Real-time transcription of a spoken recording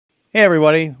Hey,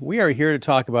 everybody. We are here to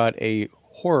talk about a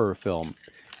horror film,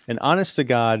 an honest to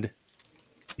God,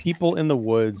 people in the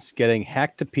woods getting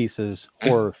hacked to pieces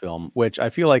horror film, which I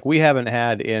feel like we haven't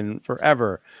had in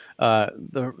forever.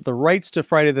 The rights to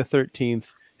Friday the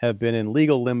 13th have been in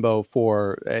legal limbo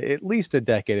for at least a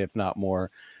decade, if not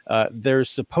more. There's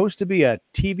supposed to be a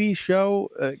TV show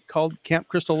called Camp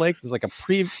Crystal Lake. There's like a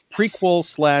prequel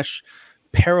slash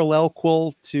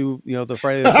parallelquel to the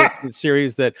Friday the 13th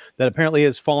series that apparently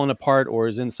has fallen apart or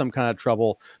is in some kind of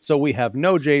trouble. So we have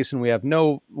no Jason, we have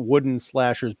no wooden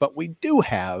slashers, but we do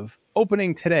have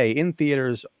opening today in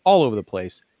theaters all over the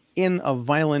place In a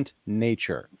Violent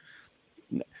Nature.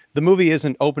 The movie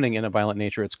isn't opening In a Violent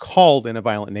Nature, it's called In a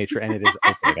Violent Nature, and it is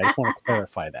opening. I just want to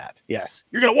clarify that. Yes,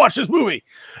 you're gonna watch this movie.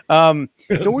 So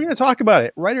we're gonna talk about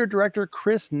it. Writer director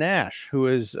Chris Nash, who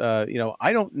is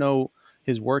I don't know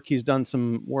his work. He's done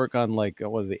some work on like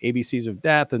what are the ABCs of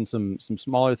Death and some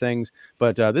smaller things,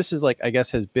 but this is like, I guess,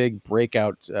 his big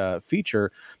breakout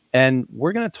feature, and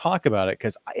we're going to talk about it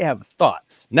because I have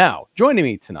thoughts. Now, joining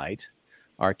me tonight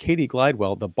are Katie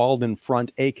Glidewell, the bald in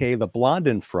front, aka the blonde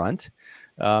in front,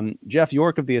 Jeff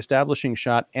York of the Establishing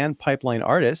Shot and Pipeline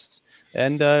Artists,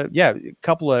 and a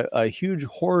couple of huge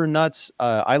horror nuts.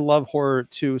 I love horror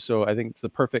too, so I think it's the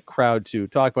perfect crowd to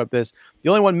talk about this. The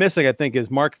only one missing, I think,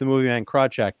 is Mark the Movie Man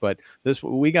Krawchak, but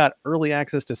we got early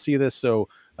access to see this, so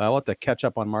I'll have to catch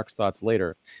up on Mark's thoughts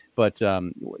later. But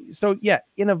so yeah,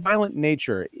 In a Violent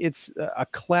Nature, it's a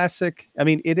classic. I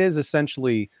mean, it is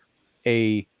essentially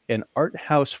an art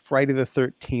house Friday the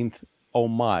 13th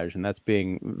homage, and that's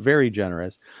being very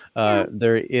generous.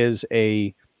 There is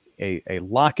a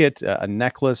locket, a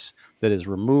necklace that is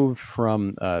removed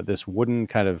from this wooden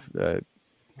kind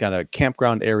of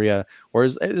campground area, or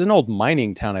is an old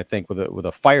mining town, I think, with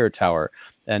a fire tower.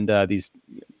 And these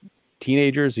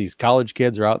teenagers, these college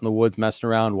kids, are out in the woods messing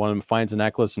around. One of them finds a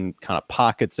necklace and kind of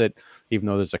pockets it, even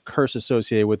though there's a curse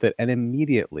associated with it. And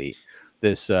immediately,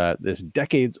 this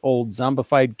decades-old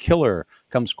zombified killer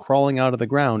comes crawling out of the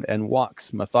ground and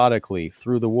walks methodically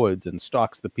through the woods and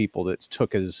stalks the people that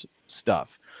took his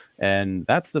stuff. And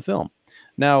that's the film.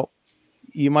 Now,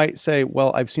 you might say,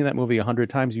 well, I've seen that movie 100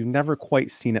 times. You've never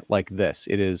quite seen it like this.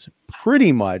 It is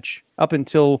pretty much, up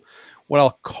until what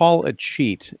I'll call a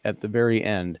cheat at the very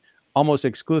end, almost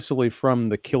exclusively from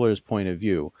the killer's point of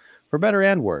view, for better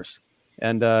and worse.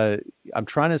 And I'm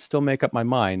trying to still make up my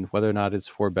mind whether or not it's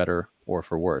for better or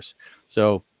for worse.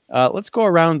 So let's go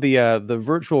around the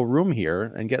virtual room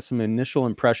here and get some initial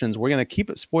impressions. We're going to keep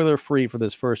it spoiler free for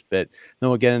this first bit. Then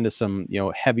we'll get into some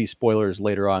heavy spoilers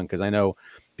later on, because I know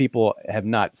people have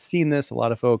not seen this, a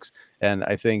lot of folks, and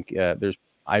I think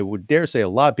I would dare say a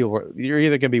lot of people you're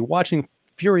either going to be watching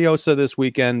Furiosa this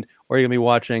weekend, or you're going to be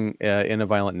watching In a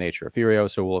Violent Nature.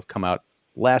 Furiosa will have come out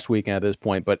last weekend at this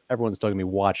point, but everyone's still going to be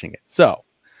watching it. So,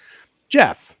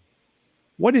 Jeff,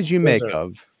 what did you make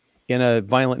of In a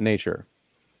Violent Nature?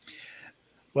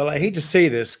 Well, I hate to say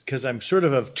this because I'm sort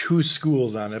of two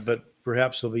schools on it, but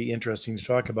perhaps it'll be interesting to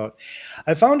talk about.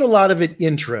 I found a lot of it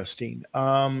interesting.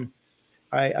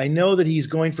 I know that he's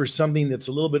going for something that's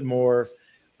a little bit more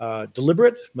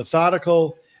deliberate,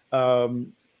 methodical.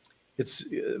 It's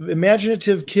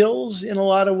imaginative kills in a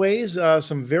lot of ways,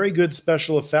 some very good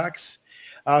special effects,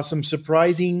 some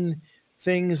surprising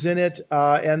things in it.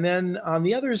 And then on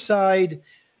the other side,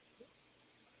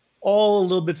 all a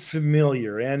little bit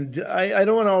familiar. And I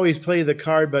don't want to always play the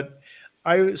card, but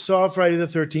I saw Friday the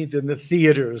 13th in the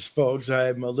theaters, folks.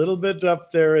 I'm a little bit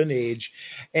up there in age.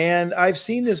 And I've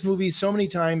seen this movie so many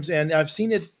times, and I've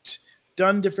seen it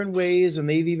done different ways, and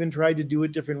they've even tried to do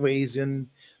it different ways in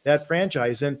that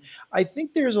franchise. And I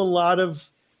think there's a lot of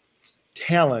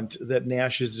talent that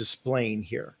Nash is displaying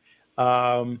here.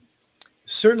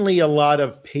 Certainly a lot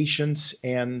of patience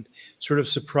and sort of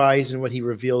surprise in what he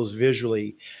reveals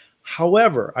visually.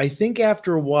 However, I think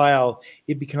after a while,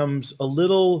 it becomes a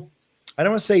little, I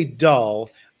don't want to say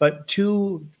dull, but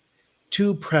too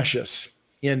precious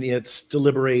in its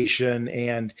deliberation.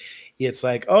 And it's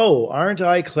like, oh, aren't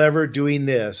I clever doing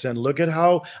this? And look at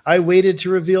how I waited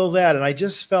to reveal that. And I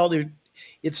just felt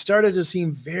it started to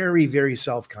seem very, very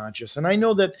self-conscious. And I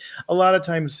know that a lot of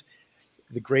times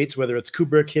the greats, whether it's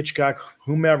Kubrick, Hitchcock,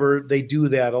 whomever, they do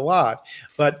that a lot.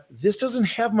 But this doesn't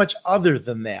have much other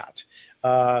than that.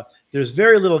 There's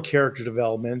very little character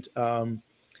development.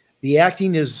 The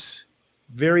acting is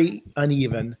very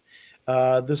uneven.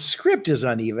 The script is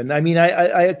uneven. I mean,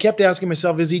 I kept asking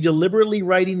myself, is he deliberately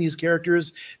writing these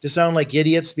characters to sound like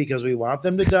idiots because we want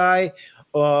them to die?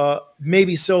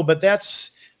 Maybe so, but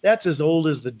that's as old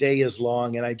as the day is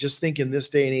long. And I just think in this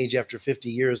day and age, after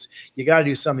 50 years, you got to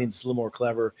do something that's a little more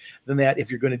clever than that if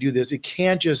you're going to do this. It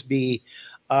can't just be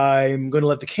I'm going to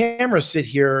let the camera sit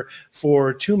here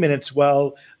for 2 minutes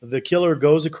while the killer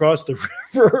goes across the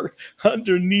river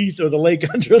underneath, or the lake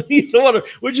underneath the water,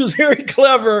 which is very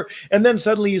clever. And then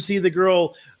suddenly you see the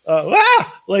girl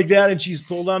like that, and she's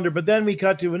pulled under. But then we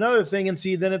cut to another thing and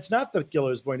see then it's not the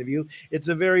killer's point of view. It's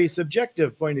a very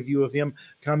subjective point of view of him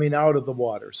coming out of the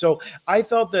water. So I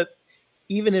felt that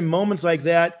even in moments like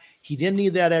that, he didn't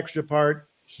need that extra part.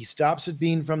 He stops it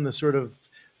being from the sort of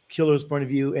killer's point of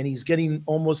view, and he's getting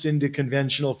almost into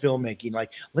conventional filmmaking.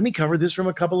 Like, let me cover this from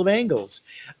a couple of angles.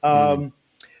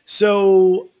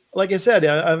 So like I said,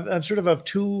 I'm sort of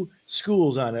two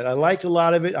schools on it. I liked a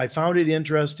lot of it. I found it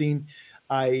interesting.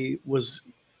 I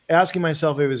was asking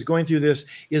myself, if I was going through this,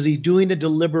 is he doing a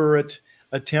deliberate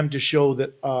attempt to show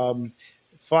that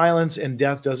violence and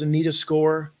death doesn't need a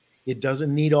score? It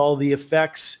doesn't need all the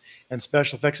effects and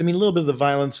special effects. I mean, a little bit of the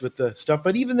violence with the stuff,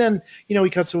 but even then, you know, he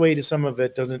cuts away to some of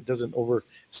it, doesn't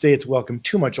overstay its welcome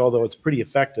too much, although it's pretty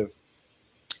effective.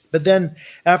 But then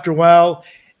after a while,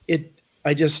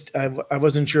 I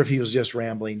wasn't sure if he was just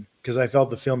rambling, because I felt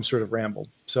the film sort of rambled.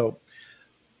 So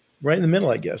right in the middle,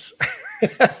 I guess.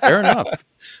 Fair enough.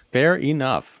 Fair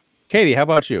enough. Katie, how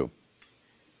about you?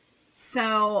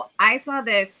 So I saw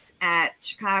this at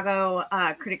Chicago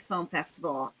Critics Film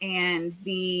Festival, and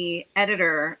the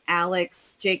editor,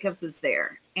 Alex Jacobs, was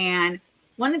there. And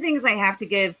one of the things I have to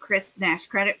give Chris Nash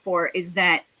credit for is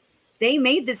that they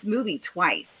made this movie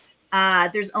twice.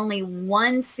 There's only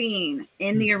one scene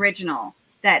in the original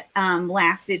that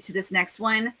lasted to this next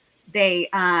one. They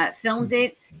filmed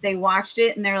it, they watched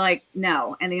it, and they're like,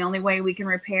 no. And the only way we can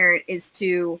repair it is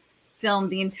to film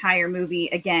the entire movie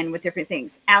again with different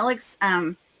things. Alex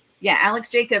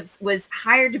Jacobs was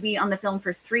hired to be on the film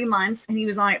for 3 months, and he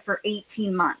was on it for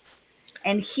 18 months.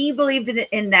 And he believed in it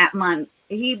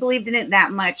He believed in it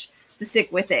that much to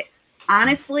stick with it.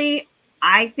 Honestly,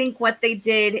 I think what they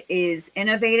did is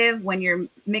innovative when you're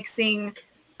mixing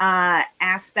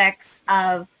aspects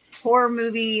of horror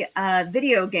movie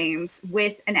video games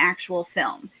with an actual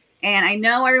film. And I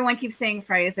know everyone keeps saying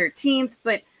Friday the 13th,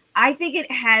 but I think it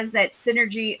has that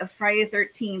synergy of Friday the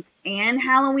 13th and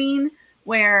Halloween,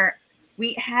 where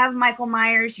we have Michael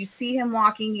Myers. You see him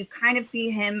walking. You kind of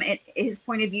see him at his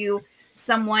point of view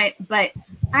somewhat. But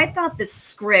I thought the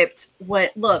script,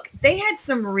 they had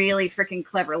some really freaking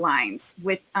clever lines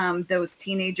with those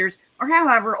teenagers, or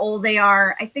however old they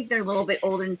are. I think they're a little bit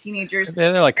older than teenagers.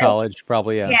 They're like college,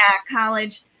 probably. Yeah. Yeah,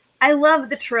 college. I love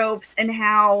the tropes and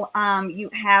how you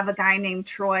have a guy named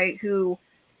Troy who,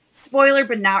 spoiler,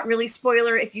 but not really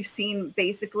spoiler, if you've seen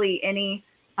basically any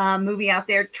movie out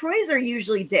there, Troys are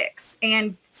usually dicks.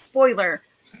 And spoiler,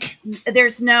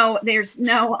 there's no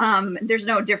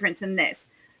difference in this.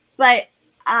 But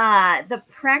the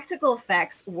practical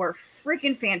effects were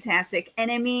freaking fantastic.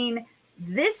 And I mean,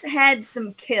 this had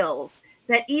some kills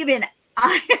that even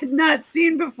I had not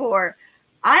seen before.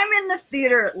 I'm in the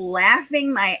theater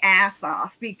laughing my ass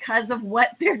off because of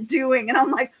what they're doing. And I'm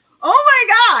like, oh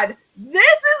my God, this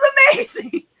is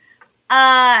amazing.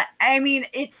 I mean,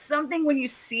 it's something when you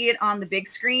see it on the big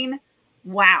screen,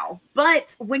 wow.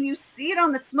 But when you see it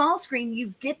on the small screen,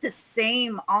 you get the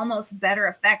same, almost better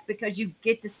effect because you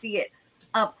get to see it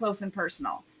up close and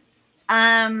personal.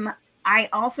 I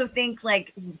also think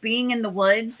like being in the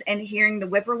woods and hearing the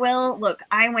whippoorwill. Look,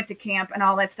 I went to camp and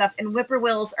all that stuff, and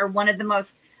whippoorwills are one of the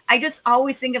most, I just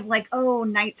always think of like, oh,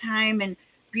 nighttime and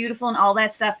beautiful and all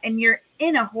that stuff. And you're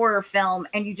in a horror film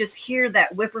and you just hear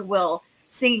that whippoorwill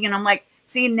singing. And I'm like,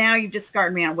 see, now you've just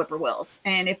scarred me on whippoorwills.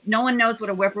 And if no one knows what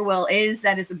a whippoorwill is,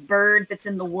 that is a bird that's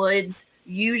in the woods,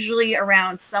 usually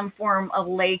around some form of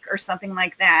lake or something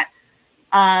like that.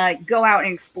 Go out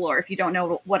and explore if you don't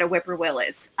know what a whippoorwill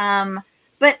is.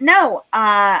 But no,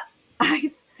 I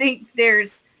think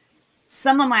there's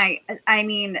one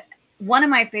of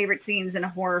my favorite scenes in a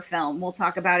horror film. We'll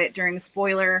talk about it during the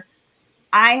spoiler.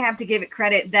 I have to give it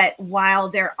credit that while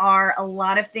there are a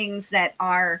lot of things that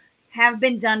have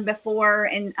been done before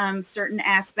in certain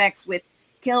aspects with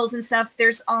kills and stuff,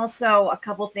 there's also a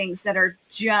couple things that are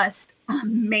just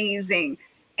amazing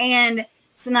and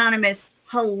synonymous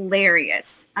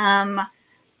hilarious.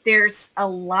 There's a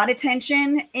lot of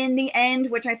tension in the end,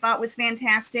 which I thought was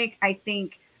fantastic. I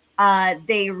think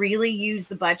they really used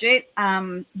the budget.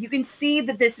 You can see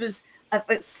that this was a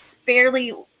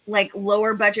fairly like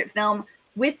lower budget film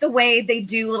with the way they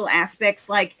do little aspects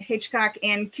like Hitchcock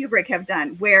and Kubrick have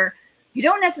done, where you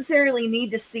don't necessarily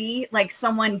need to see like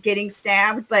someone getting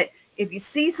stabbed, but if you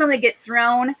see somebody get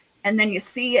thrown and then you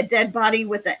see a dead body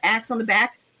with an axe on the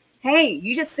back, hey,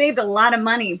 you just saved a lot of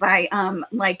money by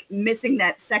like missing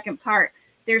that second part.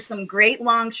 There's some great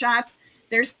long shots.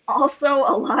 There's also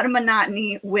a lot of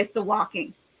monotony with the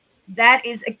walking. that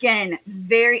is, again,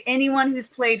 anyone who's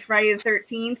played Friday the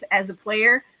 13th as a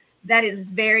player, that is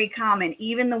very common.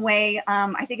 Even the way,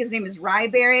 I think his name is Rye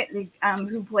Barrett,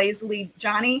 who plays the lead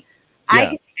Johnny.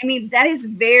 Yeah. I mean, that is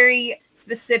very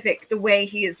specific, the way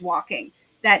he is walking.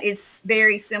 That is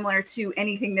very similar to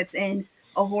anything that's in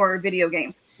a horror video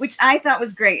game, which I thought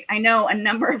was great. I know a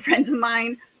number of friends of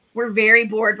mine were very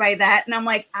bored by that. And I'm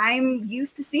like, I'm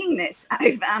used to seeing this.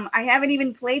 I haven't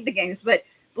even played the games, but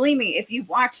believe me, if you've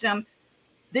watched them,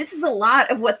 this is a lot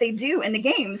of what they do in the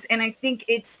games. And I think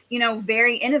it's, you know,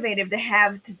 very innovative to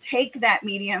have to take that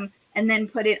medium and then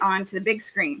put it onto the big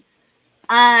screen.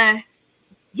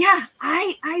 Yeah,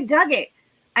 I dug it.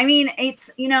 I mean,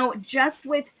 it's, you know, just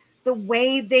with the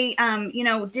way they, you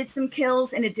know, did some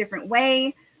kills in a different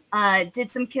way,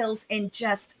 did some kills in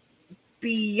just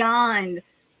beyond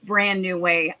brand new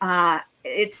way.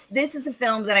 This is a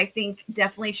film that I think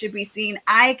definitely should be seen.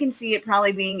 I can see it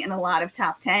probably being in a lot of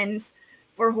top 10s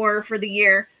for horror for the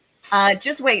year.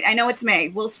 Just wait. I know it's May.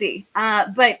 We'll see.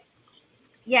 But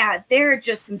yeah, there are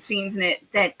just some scenes in it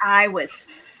that I was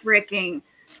freaking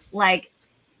like,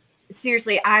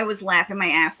 seriously, I was laughing my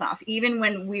ass off. Even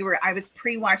when I was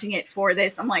pre-watching it for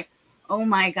this, I'm like, oh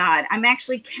my God, I'm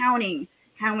actually counting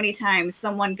how many times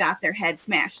someone got their head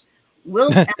smashed.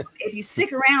 If you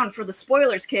stick around for the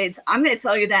spoilers, kids, I'm going to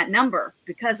tell you that number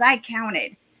because I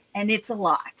counted and it's a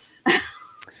lot.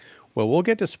 Well, we'll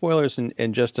get to spoilers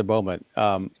in just a moment.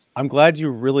 I'm glad you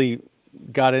really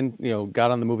got on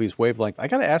the movie's wavelength. I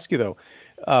got to ask you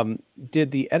though,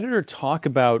 did the editor talk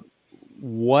about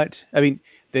what, I mean,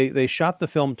 they shot the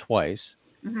film twice.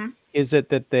 Mm-hmm. Is it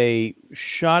that they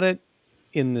shot it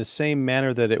in the same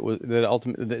manner that it was, that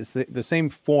ultimately the same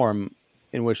form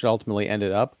in which it ultimately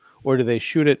ended up? Or do they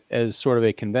shoot it as sort of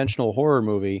a conventional horror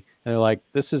movie and they're like,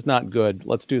 this is not good,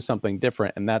 let's do something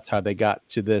different? And that's how they got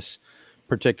to this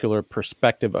particular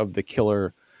perspective of the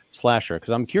killer slasher. Because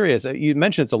I'm curious, you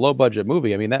mentioned it's a low budget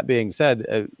movie. I mean, that being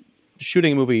said,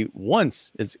 shooting a movie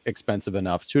once is expensive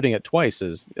enough. Shooting it twice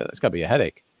it's got to be a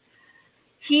headache.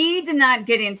 He did not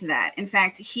get into that. In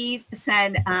fact, he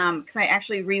said, because I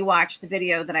actually rewatched the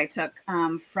video that I took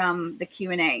from the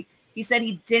Q&A. He said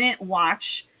he didn't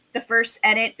watch the first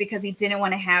edit because he didn't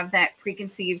want to have that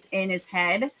preconceived in his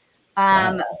head.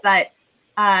 But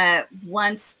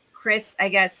once Chris, I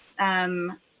guess,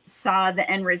 saw the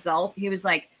end result, he was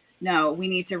like, no, we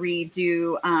need to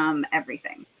redo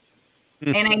everything.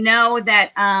 And I know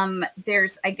that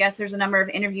there's a number of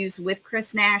interviews with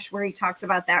Chris Nash where he talks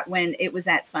about that when it was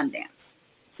at Sundance.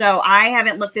 So I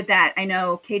haven't looked at that. I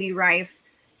know Katie Rife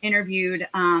interviewed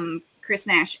Chris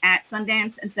Nash at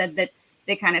Sundance and said that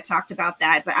they kind of talked about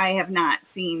that, but I have not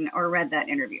seen or read that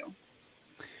interview.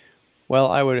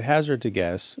 Well, I would hazard to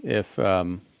guess if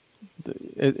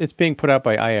it's being put out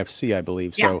by IFC, I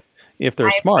believe. Yeah. So if they're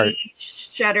IFC, smart,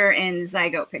 Shudder and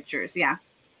Zygote Pictures. Yeah.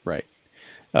 Right.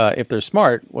 If they're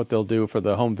smart, what they'll do for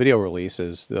the home video release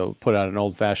is they'll put out an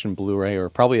old-fashioned Blu-ray or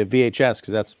probably a VHS,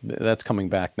 because that's coming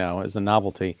back now as a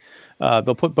novelty.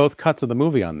 They'll put both cuts of the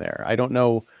movie on there. I don't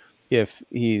know if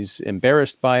he's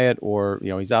embarrassed by it or, you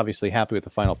know, he's obviously happy with the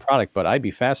final product, but I'd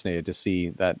be fascinated to see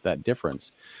that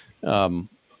difference.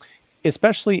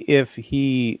 Especially if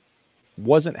he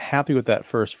wasn't happy with that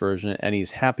first version and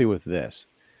he's happy with this.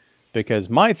 Because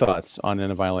my thoughts on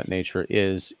In a Violent Nature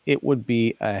is it would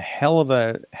be a hell of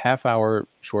a half-hour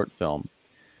short film.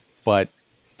 But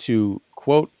to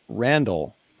quote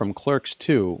Randall from Clerks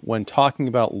 2, when talking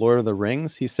about Lord of the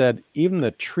Rings, he said, even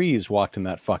the trees walked in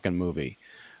that fucking movie.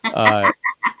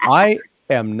 I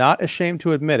am not ashamed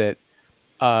to admit it.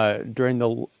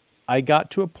 I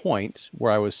got to a point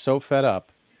where I was so fed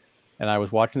up and I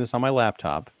was watching this on my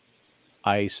laptop.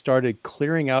 I started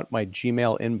clearing out my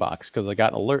Gmail inbox because I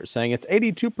got an alert saying it's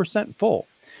 82% full.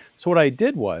 So what I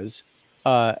did was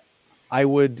I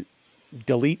would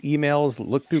delete emails,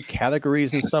 look through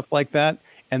categories and stuff like that.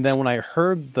 And then when I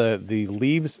heard the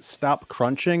leaves stop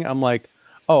crunching, I'm like,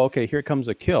 oh, okay, here comes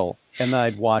a kill. And then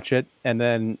I'd watch it. And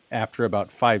then after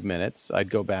about 5 minutes, I'd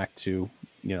go back to,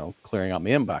 you know, clearing out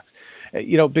my inbox,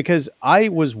 you know, because I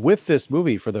was with this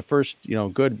movie for the first, you know,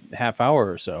 good half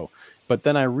hour or so. But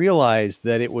then I realized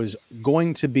that it was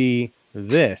going to be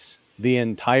this the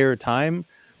entire time.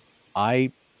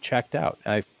 I checked out.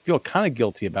 And I feel kind of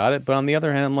guilty about it. But on the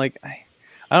other hand, I'm like, I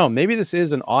don't know, maybe this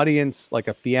is an audience, like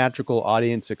a theatrical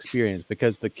audience experience,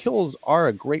 because the kills are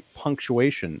a great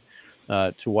punctuation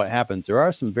to what happens. There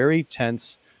are some very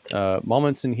tense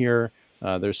moments in here.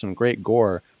 There's some great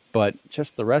gore, but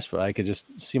just the rest of it, I could just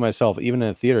see myself, even in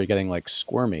a theater, getting like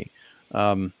squirmy.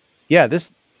 Yeah,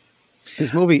 this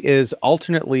movie is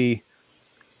alternately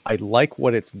I like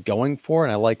what it's going for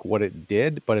and I like what it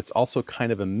did, but it's also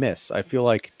kind of a miss. I feel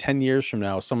like 10 years from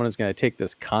now, someone is going to take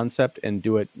this concept and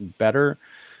do it better.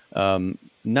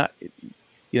 Not,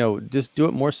 just do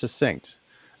it more succinct.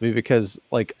 I mean, because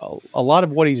like a lot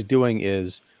of what he's doing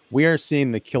is we are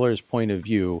seeing the killer's point of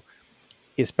view,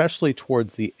 especially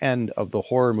towards the end of the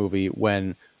horror movie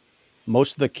when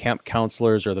most of the camp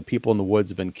counselors or the people in the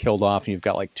woods have been killed off and you've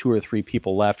got like 2 or 3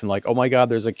 people left and like, oh my God,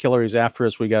 there's a killer. He's after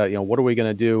us. We got, what are we going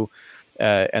to do?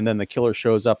 And then the killer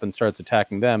shows up and starts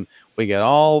attacking them. We get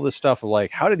all the stuff of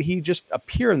like, how did he just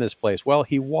appear in this place? Well,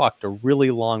 he walked a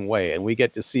really long way and we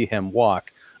get to see him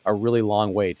walk a really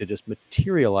long way to just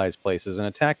materialize places and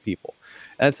attack people.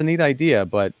 And it's a neat idea,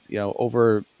 but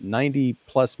over 90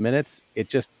 plus minutes, it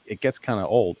gets kind of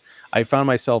old. I found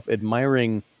myself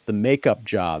admiring the makeup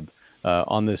job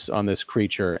on this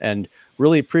creature and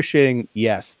really appreciating,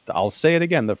 yes, I'll say it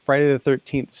again, the Friday the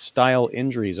 13th style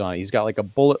injuries on it. He's got like a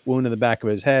bullet wound in the back of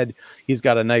his head. He's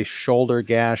got a nice shoulder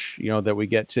gash, that we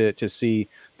get to see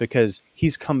because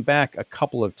he's come back a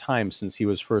couple of times since he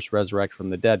was first resurrected from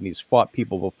the dead and he's fought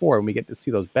people before and we get to see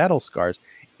those battle scars.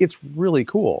 It's really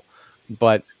cool.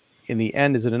 But in the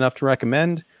end, is it enough to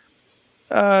recommend?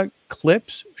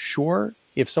 Clips, sure.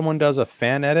 If someone does a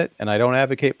fan edit, and I don't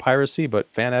advocate piracy, but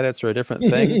fan edits are a different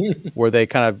thing, where they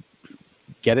kind of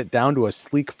get it down to a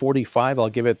sleek 45, I'll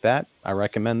give it that. I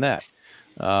recommend that.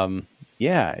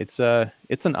 It's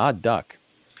an odd duck.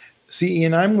 See,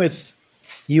 Ian, I'm with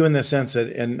you in the sense that,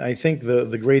 and I think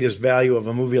the greatest value of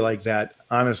a movie like that,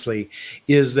 honestly,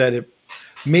 is that it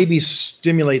maybe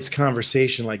stimulates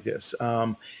conversation like this.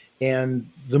 And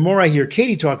the more I hear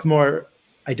Katie talk, the more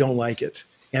I don't like it.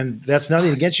 And that's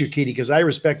nothing against you, Katie, because I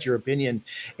respect your opinion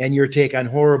and your take on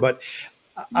horror. But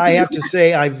I have to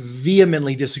say, I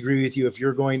vehemently disagree with you if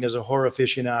you're going as a horror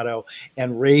aficionado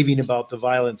and raving about the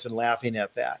violence and laughing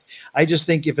at that. I just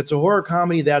think if it's a horror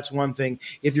comedy, that's one thing.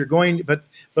 If you're going, but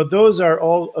those are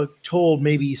all told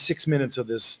maybe 6 minutes of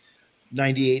this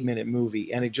 98-minute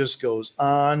movie, and it just goes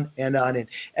on and on.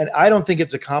 And I don't think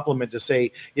it's a compliment to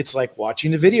say it's like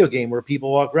watching a video game where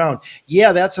people walk around.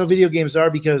 Yeah, that's how video games are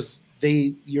because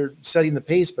you're setting the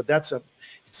pace, but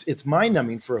it's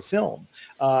mind-numbing for a film.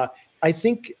 I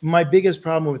think my biggest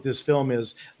problem with this film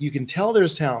is you can tell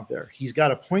there's talent there. He's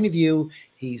got a point of view.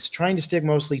 He's trying to stick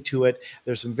mostly to it.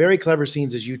 There's some very clever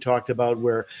scenes, as you talked about,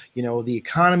 where, the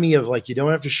economy of like, you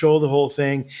don't have to show the whole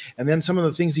thing. And then some of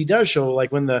the things he does show,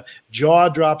 like when the jaw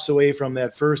drops away from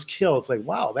that first kill, it's like,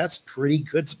 wow, that's pretty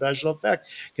good special effect,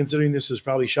 considering this was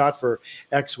probably shot for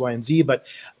X, Y, and Z. But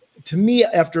to me,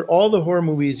 after all the horror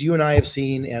movies you and I have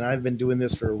seen, and I've been doing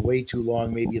this for way too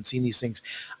long, maybe, and seen these things,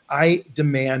 I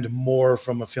demand more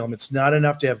from a film. It's not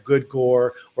enough to have good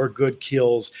gore or good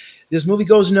kills. This movie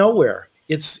goes nowhere.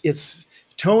 Its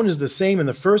tone is the same in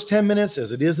the first 10 minutes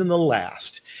as it is in the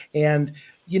last. And,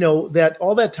 that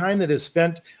all that time that is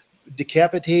spent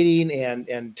decapitating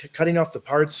and cutting off the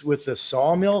parts with the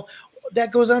sawmill,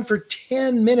 that goes on for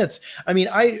 10 minutes. I mean,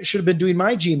 I should have been doing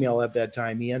my Gmail at that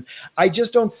time, Ian. I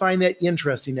just don't find that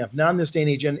interesting enough, not in this day and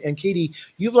age. And Katie,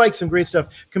 you've liked some great stuff.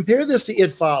 Compare this to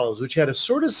It Follows, which had a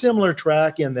sort of similar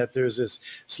track in that there's this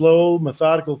slow,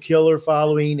 methodical killer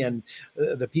following and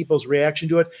the people's reaction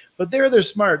to it. But they're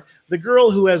smart. The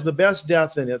girl who has the best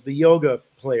death in it, the yoga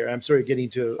player, I'm sorry, getting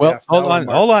to hold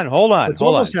on. It's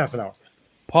almost half an hour.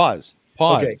 Pause.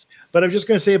 Okay, but I'm just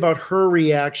going to say about her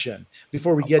reaction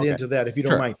before we get into that, if you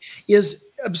don't mind, is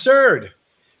absurd.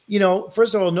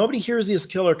 First of all, nobody hears this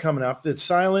killer coming up. It's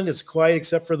silent. It's quiet,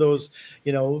 except for those,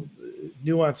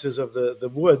 nuances of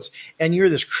the woods. And you hear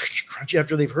this crunch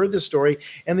after they've heard this story,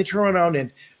 and they turn around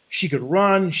and she could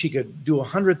run. She could do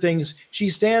 100 things. She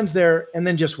stands there and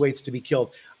then just waits to be killed.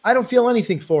 I don't feel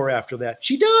anything for her after that.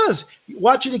 She does.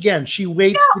 Watch it again. She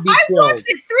waits to be killed. I watched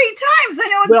it 3 times. I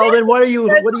know. Well, then what do you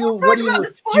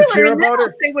care about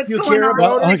her? You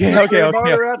care about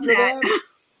her? Okay.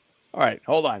 All right,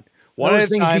 hold on. Those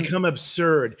things become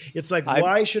absurd. It's like,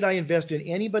 why should I invest in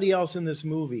anybody else in this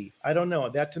movie? I don't know.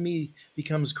 That to me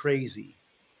becomes crazy.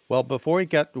 Well, before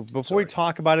we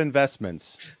talk about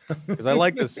investments, because I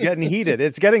like this getting heated.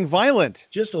 It's getting violent.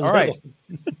 Just a little. All right.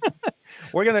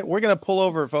 We're gonna pull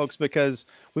over, folks, because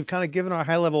we've kind of given our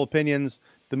high-level opinions.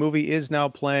 The movie is now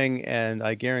playing, and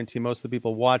I guarantee most of the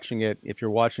people watching it, if you're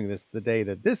watching this the day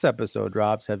that this episode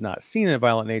drops, have not seen it in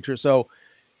violent nature. So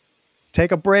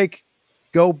take a break,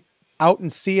 go out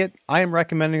and see it. I am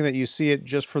recommending that you see it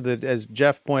just for as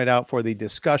Jeff pointed out, for the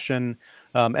discussion,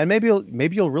 and maybe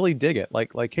you'll really dig it,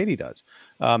 like Katie does.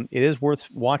 It is worth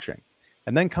watching,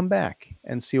 and then come back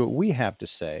and see what we have to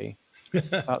say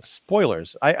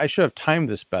Spoilers. I should have timed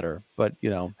this better, but you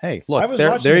know, hey, look, I was there,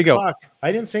 watching there the you go. clock.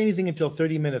 I didn't say anything until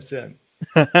 30 minutes in.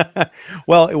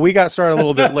 Well, we got started a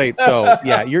little bit late, so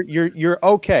yeah, you're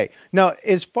okay. Now,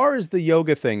 as far as the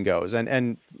yoga thing goes,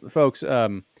 and folks,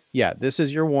 yeah, this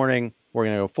is your warning. We're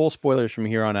gonna go full spoilers from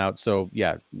here on out. So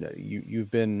yeah,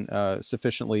 you've been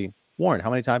sufficiently warned. How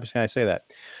many times can I say that?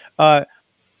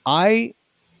 I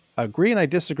agree and I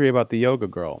disagree about the yoga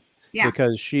girl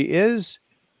because she is.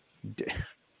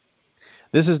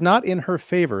 This is not in her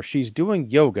favor. She's doing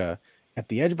yoga at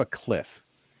the edge of a cliff.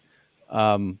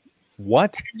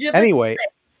 What? Anyway,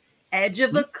 edge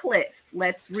of a cliff.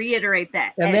 Let's reiterate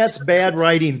that. And that's bad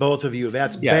writing, both of you.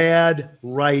 That's bad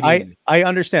writing. I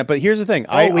understand, but here's the thing.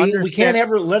 We can't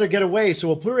ever let her get away, so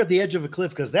we'll put her at the edge of a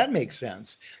cliff because that makes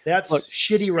sense. That's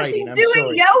shitty writing. I'm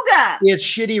doing yoga. It's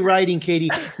shitty writing, Katie,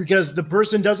 because the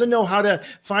person doesn't know how to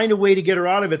find a way to get her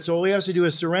out of it. So all he has to do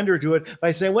is surrender to it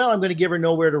by saying, well, I'm going to give her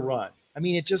nowhere to run. I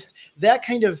mean, it just, that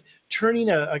kind of turning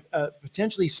a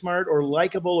potentially smart or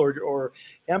likable or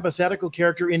empathetical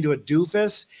character into a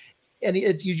doofus. And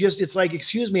it's like,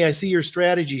 excuse me, I see your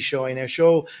strategy showing. I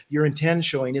show your intent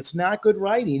showing. It's not good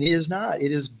writing. It is not.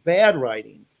 It is bad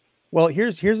writing. Well,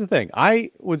 here's the thing.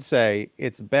 I would say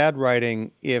it's bad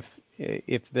writing if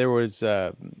there was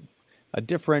a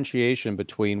differentiation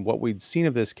between what we'd seen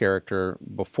of this character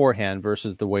beforehand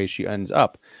versus the way she ends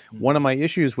up. Mm-hmm. One of my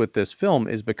issues with this film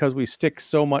is because we stick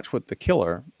so much with the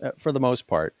killer for the most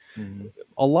part. Mm-hmm.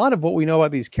 A lot of what we know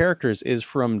about these characters is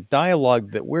from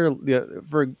dialogue that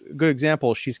for a good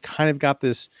example, she's kind of got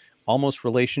this almost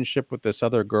relationship with this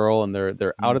other girl, and they're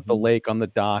mm-hmm. out at the lake on the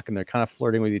dock, and they're kind of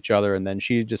flirting with each other, and then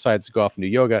she decides to go off and do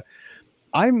yoga.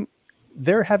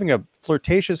 They're having a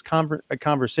flirtatious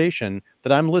conversation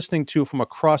that I'm listening to from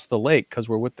across the lake because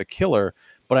we're with the killer,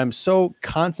 but I'm so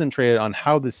concentrated on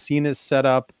how the scene is set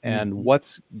up and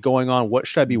what's going on. What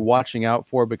should I be watching out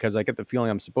for? Because I get the feeling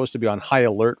I'm supposed to be on high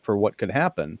alert for what could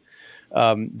happen,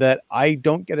 that I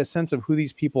don't get a sense of who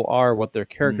these people are, what their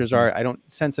characters are. I don't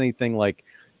sense anything like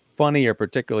funny or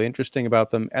particularly interesting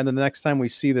about them. And then the next time we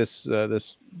see this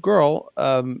this girl,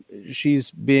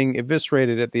 she's being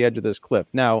eviscerated at the edge of this cliff.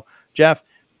 Now, Jeff,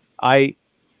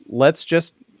 let's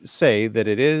just say that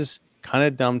it is kind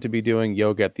of dumb to be doing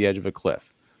yoga at the edge of a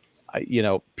cliff.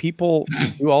 People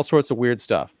do all sorts of weird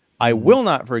stuff. I will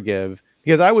not forgive,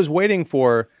 because I was waiting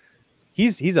for,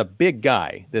 he's a big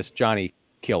guy, this Johnny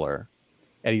killer,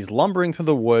 and he's lumbering through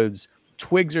the woods.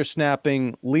 Twigs are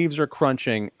snapping, leaves are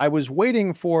crunching. I was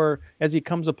waiting for, as he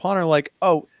comes upon her, like,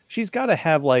 oh, she's got to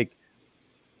have like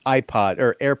iPod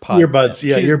or AirPods,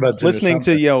 earbuds, listening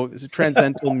to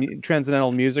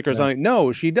transcendental music or something.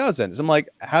 No, she doesn't. So I'm like,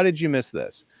 how did you miss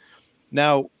this?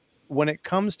 Now, when it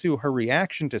comes to her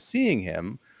reaction to seeing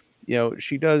him,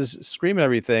 she does scream and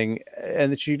everything,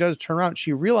 and she does turn around.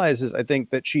 She realizes, I think,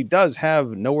 that she does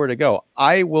have nowhere to go.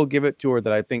 I will give it to her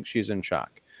that I think she's in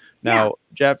shock. Now,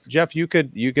 Jeff, you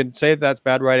could say that's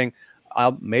bad writing.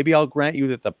 Maybe I'll grant you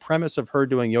that the premise of her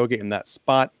doing yoga in that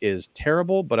spot is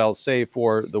terrible, but I'll say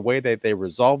for the way that they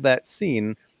resolve that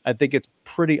scene, I think it's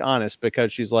pretty honest,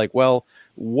 because she's like, well,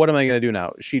 what am I going to do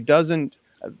now? She doesn't.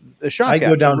 The shock. I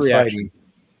go down fighting.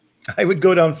 I would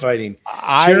go down fighting.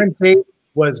 Sharon Tate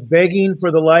was begging for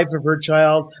the life of her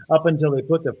child up until they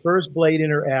put the first blade in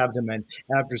her abdomen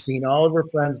after seeing all of her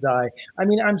friends die. I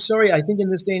mean, I'm sorry. I think in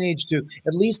this day and age, to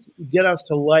at least get us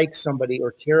to like somebody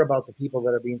or care about the people that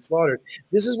are being slaughtered,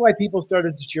 this is why people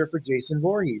started to cheer for Jason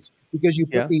Voorhees, because you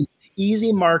put these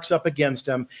easy marks up against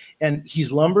him, and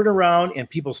he's lumbered around, and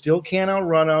people still can't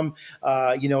outrun him.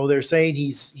 They're saying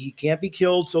he can't be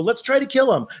killed, so let's try to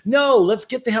kill him. No, let's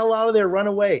get the hell out of there, run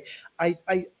away.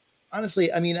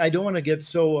 Honestly, I mean, I don't want to get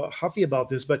so huffy about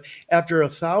this, but after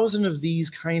 1,000 of these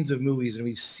kinds of movies, and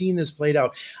we've seen this played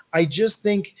out, I just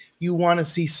think you want to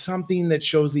see something that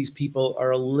shows these people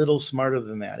are a little smarter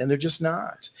than that, and they're just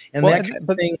not. And that kind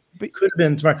of thing could have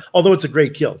been smart, although it's a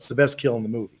great kill. It's the best kill in the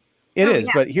movie. It is,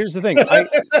 but here's the thing.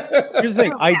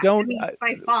 I don't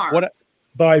by far.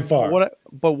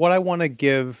 But what I want to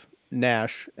give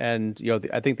Nash, and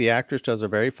I think the actress does a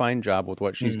very fine job with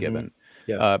what she's given.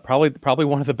 Yes. Probably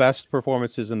one of the best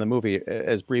performances in the movie,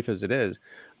 as brief as it is.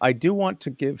 I do want to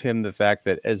give him the fact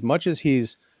that as much as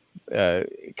he's kind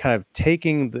of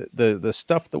taking the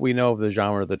stuff that we know of the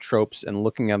genre, the tropes, and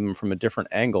looking at them from a different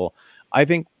angle, I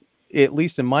think, at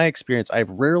least in my experience, I've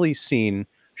rarely seen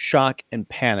shock and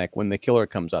panic when the killer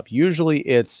comes up. Usually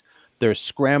they're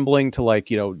scrambling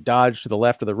to dodge to the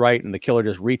left or the right, and the killer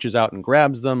just reaches out and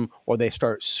grabs them, or they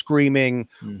start screaming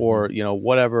or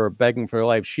whatever, begging for their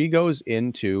life. She goes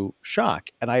into shock,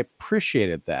 and I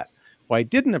appreciated that. what I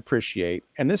didn't appreciate,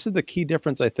 and this is the key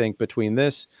difference I think between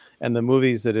this and the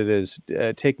movies that it is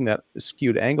taking that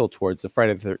skewed angle towards, the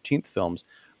Friday the 13th films.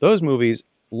 Those movies,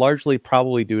 largely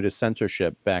probably due to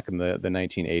censorship back in the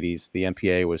 1980s, the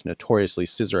MPA was notoriously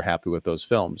scissor happy with those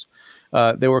films.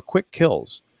 They were quick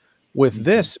kills. With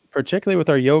this, particularly with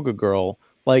our yoga girl,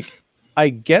 like, I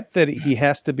get that he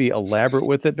has to be elaborate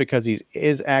with it because he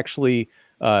is actually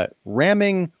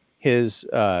ramming his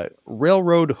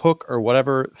railroad hook or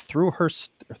whatever through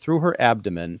her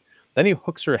abdomen. Then he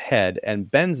hooks her head and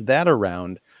bends that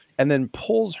around, and then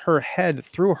pulls her head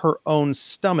through her own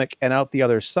stomach and out the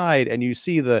other side. And you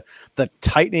see the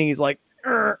tightening. He's like,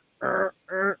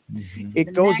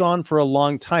 It goes on for a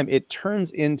long time. It turns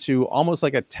into almost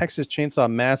like a Texas Chainsaw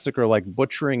Massacre, like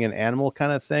butchering an animal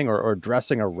kind of thing, or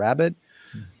dressing a rabbit.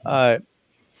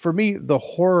 For me, the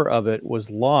horror of it was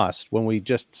lost when we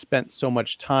just spent so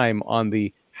much time on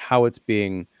the how it's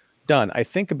being done. I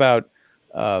think about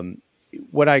the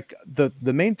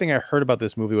main thing I heard about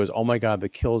this movie was, oh my God, the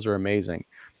kills are amazing.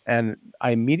 And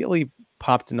I immediately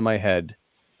popped into my head.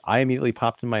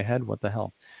 What the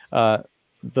hell?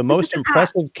 The most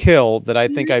impressive kill that I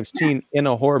think I've seen in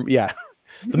a horror. Yeah.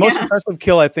 The most impressive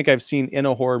kill I think I've seen in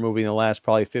a horror movie in the last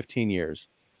probably 15 years.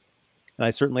 And I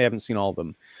certainly haven't seen all of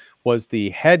them, was the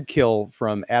head kill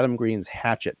from Adam Green's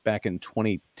Hatchet back in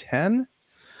 2010,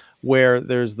 where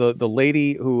there's the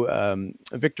lady who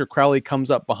Victor Crowley comes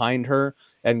up behind her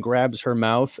and grabs her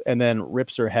mouth and then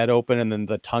rips her head open, and then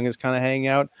the tongue is kind of hanging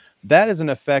out. That is an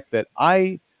effect that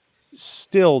I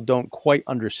still don't quite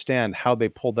understand how they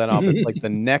pulled that off. It's like the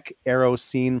neck arrow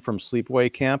scene from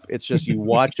Sleepaway Camp. It's just, you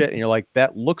watch it and you're like,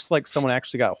 that looks like someone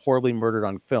actually got horribly murdered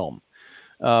on film.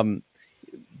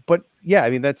 But yeah, I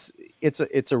mean,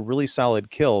 it's a really solid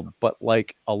kill. But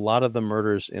like a lot of the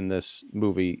murders in this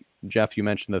movie, Jeff, you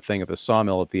mentioned the thing at the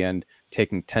sawmill at the end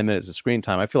taking 10 minutes of screen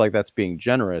time. I feel like that's being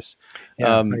generous.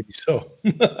 Yeah, maybe so.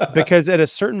 Because at a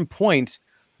certain point,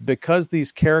 because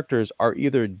these characters are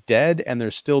either dead and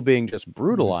they're still being just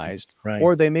brutalized,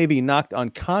 or they may be knocked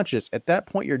unconscious, at that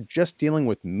point you're just dealing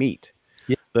with meat.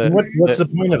 Yeah. What's the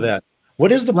point of that?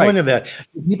 What is the point of that?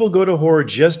 People go to horror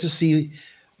just to see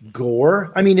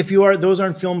gore. I mean, if you are, those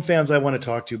aren't film fans I want to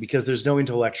talk to, because there's no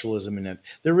intellectualism in it.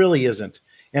 There really isn't.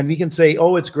 And we can say,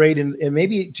 oh, it's great. And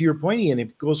maybe to your point, Ian,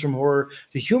 it goes from horror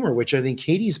to humor, which I think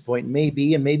Katie's point may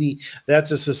be, and maybe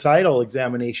that's a societal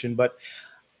examination, but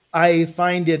I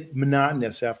find it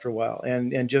monotonous after a while,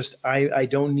 and just I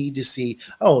don't need to see,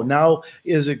 oh, now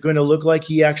is it going to look like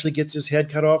he actually gets his head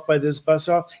cut off by this bus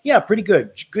off? Yeah, pretty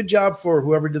good. Good job for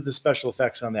whoever did the special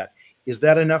effects on that. Is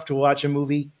that enough to watch a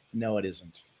movie? No, it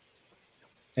isn't.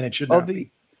 And it should not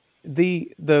be. The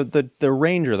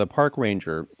ranger, the park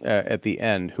ranger at the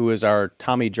end, who is our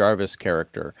Tommy Jarvis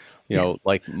character, you know,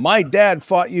 like, my dad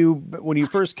fought you when you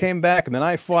first came back, and then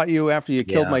I fought you after you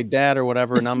killed my dad or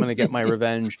whatever, and I'm going to get my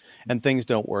revenge, and things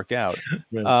don't work out.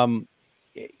 You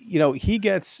know,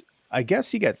 I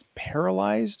guess he gets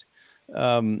paralyzed.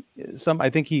 I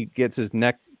think he gets his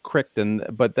neck cricked,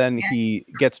 but then he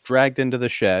gets dragged into the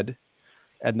shed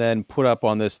and then put up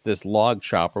on this log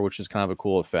chopper, which is kind of a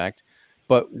cool effect.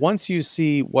 But once you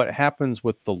see what happens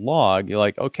with the log, you're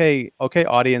like, okay,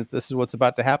 audience, this is what's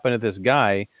about to happen to this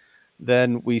guy.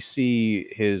 Then we see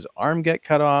his arm get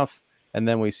cut off, and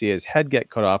then we see his head get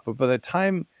cut off. But by the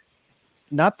time,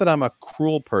 not that I'm a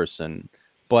cruel person,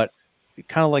 but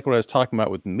kind of like what I was talking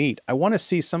about with meat, I want to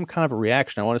see some kind of a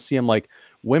reaction. I want to see him like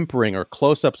whimpering or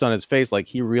close-ups on his face, like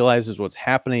he realizes what's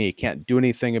happening, he can't do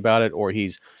anything about it, or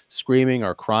he's screaming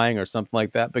or crying or something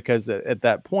like that. Because at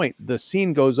that point, the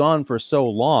scene goes on for so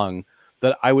long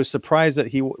that I was surprised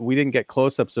that we didn't get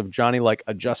close-ups of Johnny like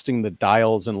adjusting the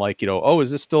dials and like, you know, oh,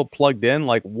 is this still plugged in?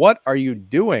 Like, what are you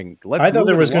doing? I thought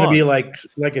there was going to be like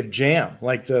a jam,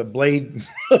 like the blade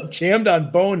jammed on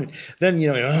bone. Then,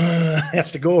 you know,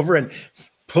 has to go over and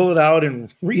pull it out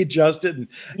and readjust it, and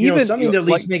something to at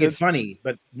least make it funny.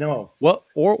 But no, well,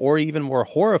 or even more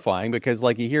horrifying, because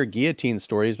like you hear guillotine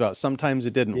stories about sometimes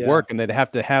it didn't work and they'd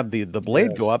have to have the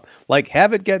blade go up, like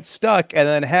have it get stuck, and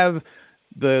then have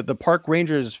the park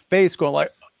ranger's face going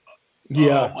like,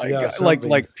 oh my God,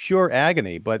 like pure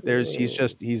agony. But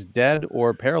he's dead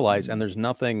or paralyzed, and there's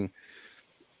nothing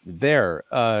there.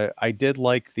 I did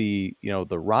like the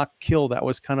rock kill. That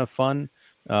was kind of fun.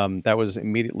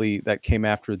 That came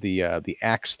after the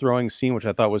axe throwing scene, which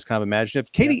I thought was kind of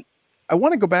imaginative. Katie, I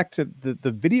want to go back to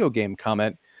the video game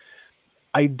comment.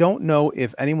 I don't know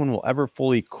if anyone will ever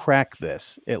fully crack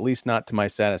this, at least not to my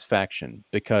satisfaction,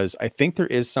 because I think there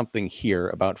is something here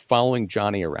about following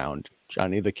Johnny around,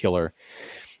 Johnny the killer,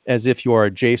 as if you are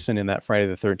Jason in that Friday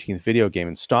the 13th video game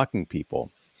and stalking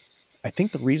people. I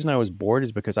think the reason I was bored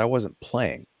is because I wasn't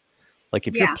playing. Like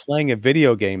if you're Yeah. playing a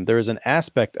video game, there is an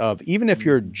aspect of, even if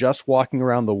you're just walking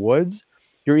around the woods,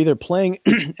 you're either playing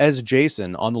as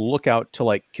Jason on the lookout to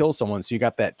like kill someone. So you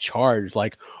got that charge,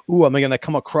 like, ooh, am I going to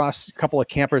come across a couple of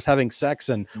campers having sex?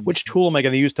 And which tool am I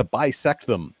going to use to bisect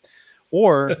them?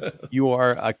 Or you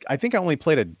are, I think I only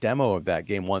played a demo of that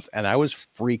game once and I was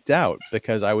freaked out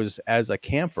because I was as a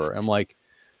camper. I'm like,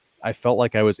 I felt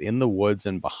like I was in the woods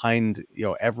and behind, you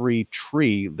know, every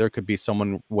tree, there could be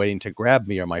someone waiting to grab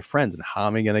me or my friends. And how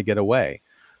am I going to get away?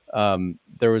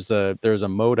 There was a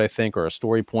mode, I think, or a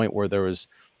story point where there was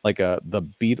like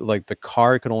the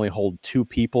car could only hold 2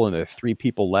 people and there are 3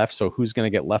 people left. So who's going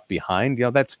to get left behind? You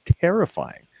know, that's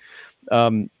terrifying.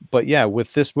 But yeah,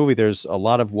 with this movie, there's a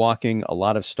lot of walking, a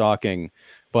lot of stalking,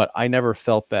 but I never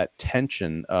felt that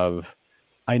tension of,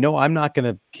 I know I'm not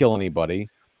going to kill anybody.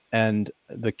 And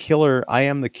I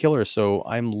am the killer, so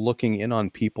I'm looking in on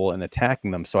people and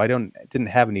attacking them. So I didn't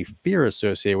have any fear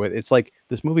associated with it. It's like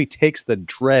this movie takes the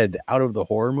dread out of the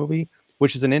horror movie,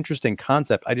 which is an interesting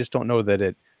concept. I just don't know that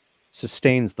it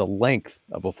sustains the length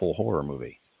of a full horror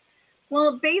movie.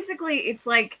 Well, basically, it's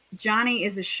like Johnny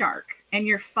is a shark, and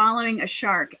you're following a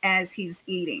shark as he's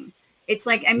eating. It's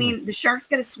like, I mean, the shark's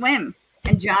got to swim,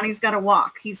 and Johnny's got to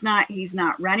walk. He's not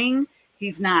running.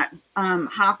 He's not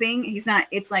hopping. He's not.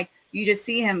 It's like you just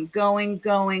see him going. He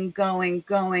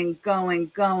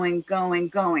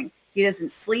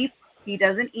doesn't sleep. He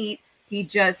doesn't eat. He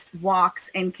just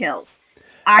walks and kills.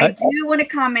 I do want to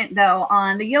comment though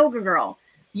on the yoga girl.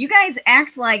 You guys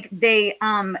act like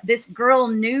this girl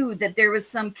knew that there was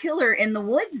some killer in the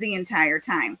woods the entire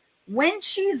time. When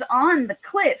she's on the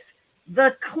cliff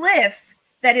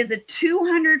that is a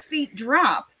 200 feet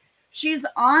drop, she's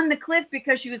on the cliff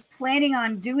because she was planning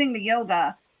on doing the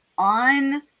yoga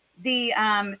on the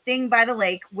thing by the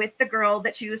lake with the girl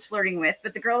that she was flirting with.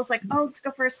 But the girl's like, oh, let's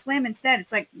go for a swim instead.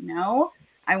 It's like, no,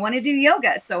 I want to do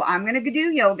yoga. So I'm going to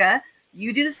do yoga.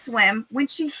 You do the swim. When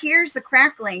she hears the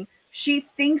crackling, she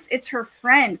thinks it's her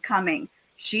friend coming.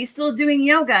 She's still doing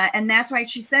yoga. And that's why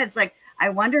she said, it's like, I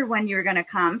wonder when you're going to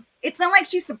come. It's not like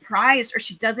she's surprised or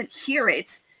she doesn't hear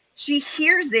it. She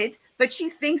hears it, but she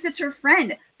thinks it's her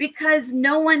friend because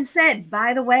no one said,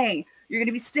 by the way, you're going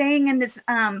to be staying in this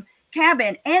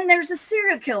cabin and there's a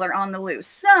serial killer on the loose.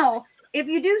 So if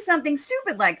you do something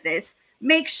stupid like this,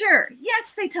 make sure,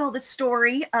 yes, they tell the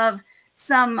story of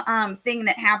some thing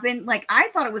that happened. Like I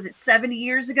thought it was at 70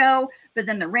 years ago, but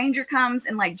then the ranger comes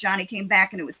and like Johnny came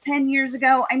back and it was 10 years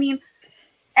ago. I mean,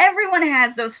 everyone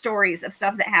has those stories of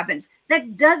stuff that happens.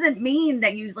 That doesn't mean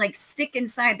that you like stick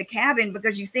inside the cabin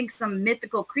because you think some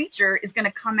mythical creature is going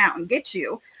to come out and get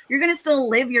you. You're going to still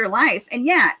live your life. And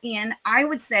yeah, Ian, I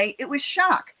would say it was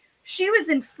shock. She was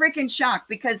in freaking shock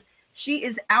because she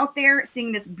is out there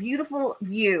seeing this beautiful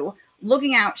view,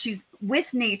 looking out. She's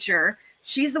with nature.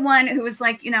 She's the one who was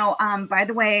like, you know, by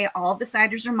the way, all the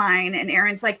ciders are mine. And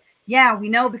Aaron's like, yeah, we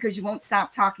know because you won't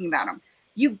stop talking about them.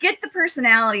 You get the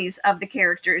personalities of the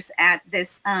characters at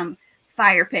this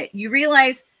fire pit. You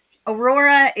realize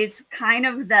Aurora is kind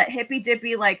of the hippy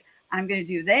dippy, like, I'm going to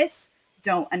do this.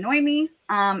 Don't annoy me.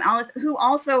 Alice, who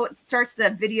also starts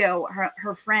to video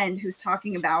her friend who's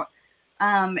talking about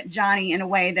Johnny in a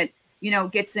way that, you know,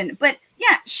 gets in. But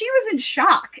yeah, she was in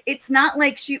shock. It's not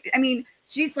like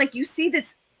she's like, you see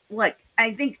this, like,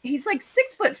 I think he's like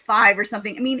 6'5" or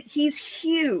something. I mean, he's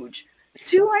huge.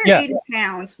 280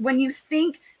 pounds. When you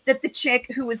think that the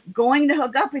chick who is going to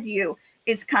hook up with you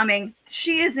is coming,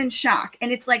 she is in shock.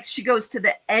 And it's like she goes to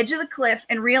the edge of the cliff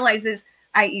and realizes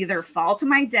I either fall to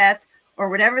my death or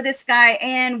whatever this guy,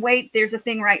 and wait, there's a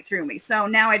thing right through me. So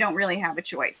now I don't really have a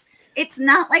choice. It's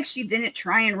not like she didn't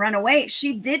try and run away.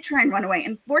 She did try and run away.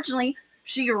 Unfortunately,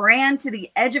 she ran to the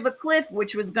edge of a cliff,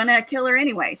 which was going to kill her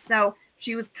anyway. So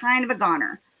she was kind of a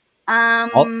goner.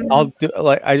 I'll do,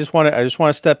 like, I just want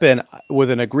to step in with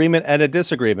an agreement and a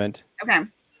disagreement. Okay.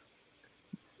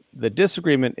 The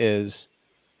disagreement is,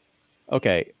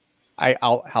 okay,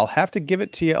 I'll have to give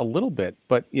it to you a little bit,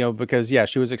 but you know, because yeah,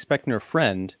 she was expecting her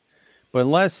friend, but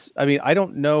I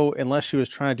don't know, unless she was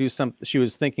trying to do something, she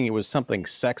was thinking it was something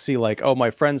sexy, like, oh,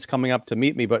 my friend's coming up to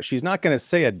meet me, but she's not going to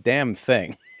say a damn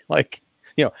thing. Like,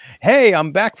 you know, hey,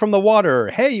 I'm back from the water.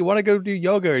 Hey, you want to go do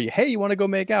yoga? Hey, you want to go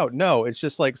make out? No, it's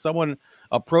just like someone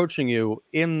approaching you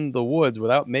in the woods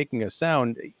without making a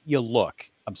sound. You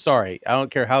look. I'm sorry. I don't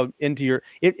care how into your.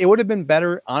 It would have been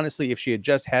better, honestly, if she had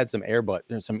just had some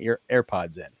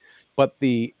AirPods in. But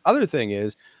the other thing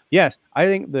is, yes, I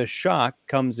think the shock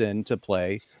comes into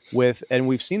play with, and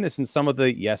we've seen this in some of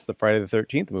the Friday the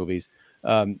 13th movies.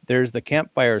 There's the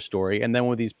campfire story, and then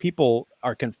when these people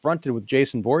are confronted with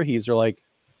Jason Voorhees, they're like,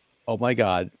 oh my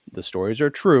God, the stories are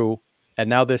true, and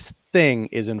now this thing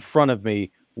is in front of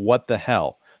me. What the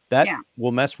hell? That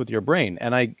will mess with your brain,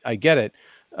 and I get it.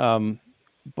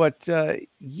 But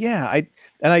yeah,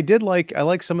 I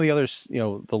like some of the others, you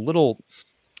know, the little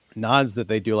nods that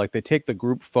they do. Like they take the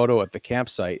group photo at the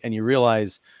campsite and you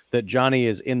realize that Johnny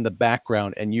is in the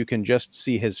background and you can just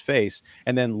see his face.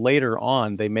 And then later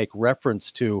on they make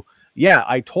reference to, yeah,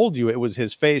 I told you it was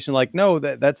his face. And like, no,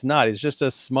 that's not. It's just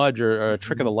a smudge or a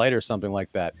trick of the light or something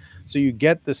like that. So you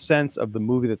get the sense of the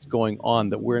movie that's going on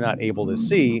that we're not able to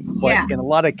see. But in a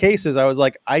lot of cases, I was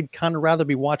like, I'd kind of rather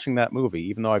be watching that movie,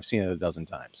 even though I've seen it a dozen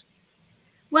times.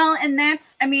 Well, and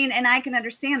that's, I mean, and I can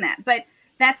understand that, but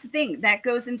that's the thing that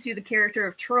goes into the character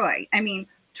of Troy. I mean,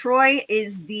 Troy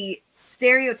is the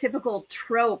stereotypical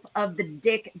trope of the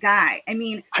dick guy. I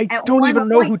mean, I don't even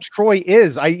know who Troy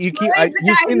is. You've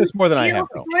seen this more than I have.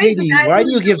 Katie, why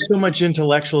do you give so much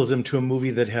intellectualism to a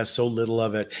movie that has so little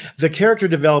of it? The character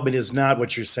development is not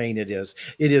what you're saying it is.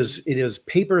 It is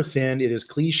paper thin. It is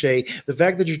cliche. The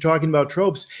fact that you're talking about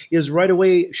tropes is right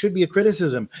away should be a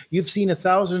criticism. You've seen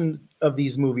 1,000 of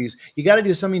these movies. You got to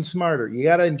do something smarter. You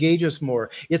got to engage us more.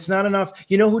 It's not enough.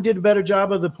 You know who did a better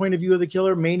job of the point of view of the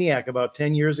killer? Maniac about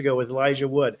 10 years ago with Elijah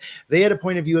Wood. They had a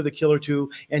point of view of the killer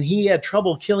too, and he had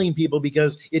trouble killing people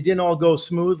because it didn't all go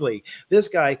smoothly. This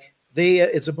guy,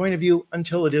 it's a point of view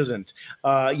until it isn't.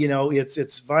 You know,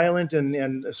 it's violent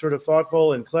and sort of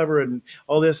thoughtful and clever and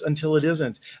all this until it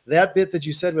isn't. That bit that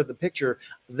you said with the picture,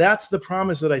 that's the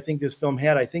promise that I think this film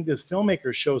had. I think this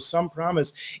filmmaker shows some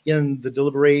promise in the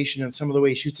deliberation and some of the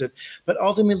way he shoots it. But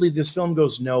ultimately, this film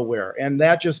goes nowhere. And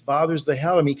that just bothers the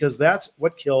hell out of me because that's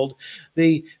what killed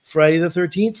the Friday the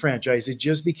 13th franchise. It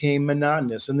just became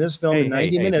monotonous. And this film in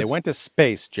 90 minutes. They went to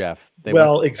space, Jeff.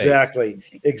 Exactly.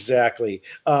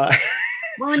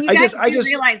 Well, and you guys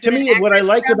realize to me, what I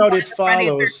liked about it follows. Friday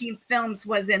the 13th films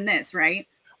was in this, right?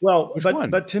 Well,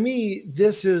 but to me,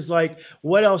 this is like,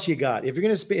 what else you got? If you're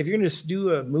gonna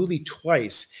do a movie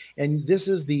twice, and this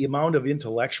is the amount of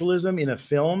intellectualism in a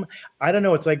film, I don't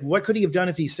know. It's like, what could he have done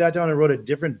if he sat down and wrote a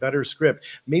different, better script?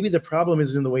 Maybe the problem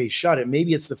isn't in the way he shot it.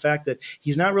 Maybe it's the fact that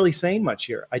he's not really saying much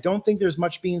here. I don't think there's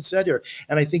much being said here,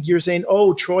 and I think you're saying,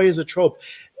 oh, Troy is a trope.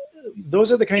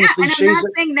 Those are the kind of cliches.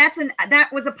 And I'm not saying that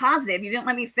was a positive. You didn't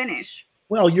let me finish.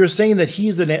 Well, you're saying that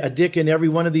he's a dick in every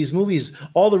one of these movies.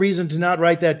 All the reason to not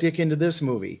write that dick into this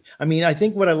movie. I mean, I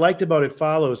think what I liked about It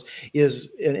Follows is,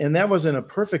 and that wasn't a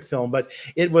perfect film, but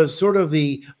it was sort of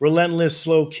the relentless,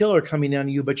 slow killer coming on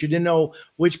you, but you didn't know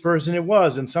which person it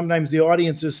was. And sometimes the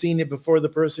audience has seen it before the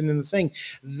person in the thing.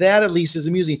 That at least is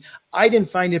amusing. I didn't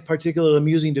find it particularly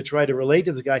amusing to try to relate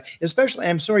to the guy, especially,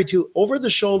 I'm sorry, too, over the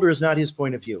shoulder is not his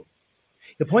point of view.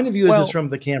 The point of view is from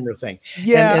the camera thing.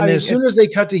 Yeah. And as soon as they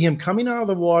cut to him coming out of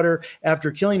the water after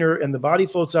killing her and the body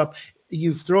floats up,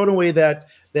 you've thrown away that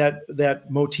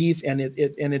motif and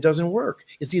it doesn't work.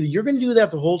 It's either you're going to do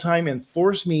that the whole time and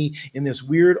force me in this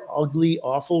weird, ugly,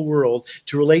 awful world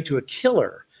to relate to a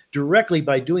killer directly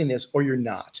by doing this, or you're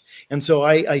not. And so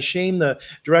I shame the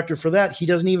director for that. He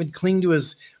doesn't even cling to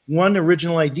his one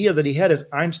original idea that he had is,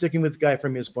 I'm sticking with the guy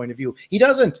from his point of view. He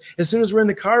doesn't. As soon as we're in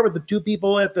the car with the two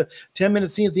people at the 10-minute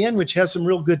scene at the end, which has some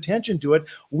real good tension to it,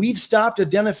 we've stopped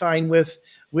identifying with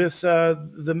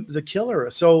the killer.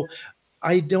 So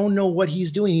I don't know what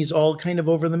he's doing. He's all kind of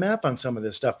over the map on some of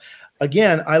this stuff.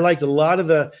 Again, I liked a lot of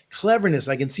the cleverness.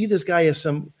 I can see this guy has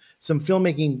some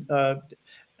filmmaking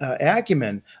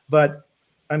acumen, but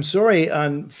I'm sorry,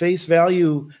 on face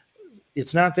value,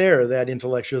 it's not there, that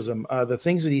intellectualism. The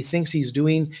things that he thinks he's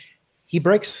doing, he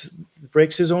breaks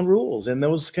his own rules, and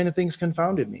those kind of things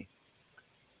confounded me.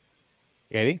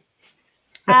 Katie?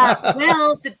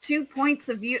 Well, the 2 points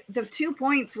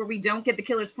where we don't get the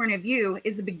killer's point of view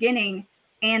is the beginning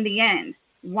and the end.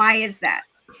 Why is that?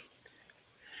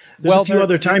 There's a few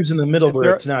other times in the middle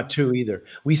where it's not two either.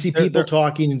 We see people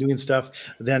talking and doing stuff,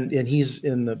 and he's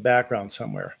in the background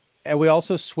somewhere. And we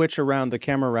also switch the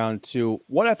camera around to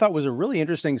what I thought was a really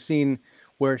interesting scene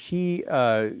where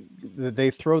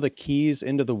they throw the keys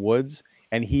into the woods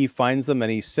and he finds them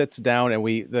and he sits down and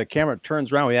the camera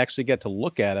turns around. We actually get to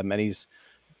look at him and he's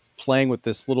playing with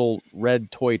this little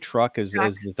red toy truck as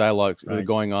the dialogue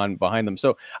going on behind them.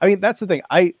 So, I mean, that's the thing.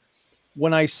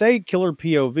 When I say killer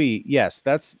POV, yes,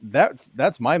 that's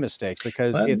my mistake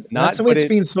because it's not. That's the way it's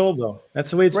being sold, though. That's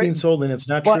the way it's being sold, and it's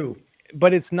not true.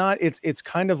 But it's not. It's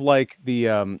kind of like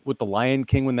the with the Lion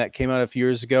King when that came out a few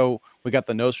years ago. We got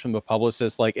the notes from the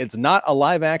publicist. Like, it's not a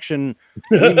live action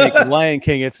remake of Lion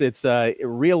King. It's a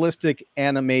realistic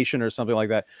animation or something like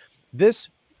that. This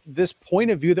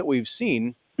point of view that we've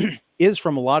seen is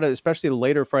from a lot of, especially the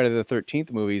later Friday the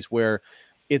 13th movies, where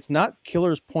it's not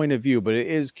killer's point of view, but it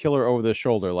is killer over the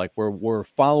shoulder. Like we're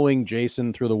following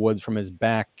Jason through the woods from his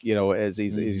back, you know, as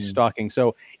he's stalking.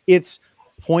 So it's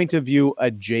point of view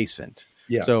adjacent.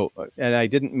 Yeah. So, and I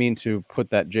didn't mean to put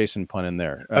that Jason pun in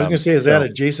there. I was going to say, is that a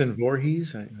Jason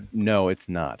Voorhees? No, it's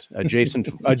not.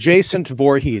 Adjacent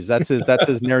Voorhees. That's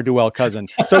his ne'er-do-well cousin.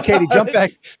 So, Katie,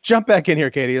 jump back in here,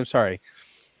 Katie. I'm sorry.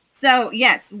 So,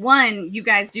 yes, one, you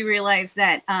guys do realize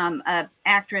that a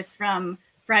actress from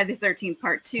Friday the 13th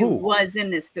Part 2 was in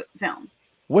this film.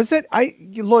 Was it?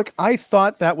 I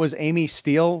thought that was Amy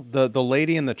Steele, the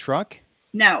lady in the truck.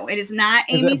 No, it is not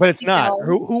Amy but it's Steele. not.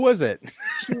 Who was it?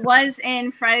 She was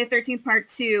in Friday the 13th Part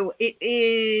 2. It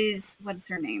is, what is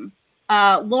her name?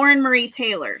 Lauren Marie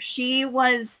Taylor. She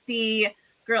was the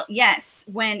girl. Yes.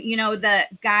 When, you know, the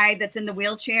guy that's in the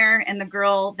wheelchair and the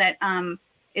girl that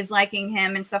is liking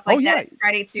him and stuff like that.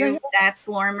 Friday 2. Yeah. That's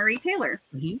Lauren Marie Taylor.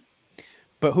 Mm-hmm.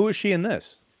 But who is she in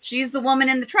this? She's the woman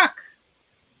in the truck.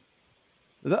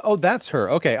 Oh, that's her.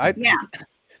 Okay. Yeah.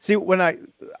 See, when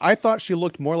I thought she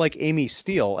looked more like Amy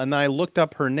Steele, and then I looked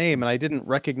up her name, and I didn't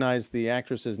recognize the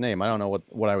actress's name. I don't know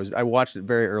what I watched it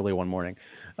very early one morning.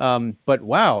 But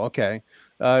wow, okay.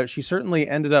 She certainly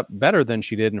ended up better than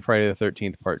she did in Friday the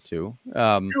 13th Part 2.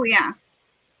 Oh, yeah.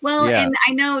 Well, and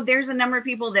I know there's a number of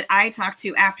people that I talked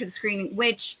to after the screening,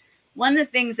 which one of the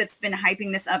things that's been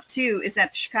hyping this up, too, is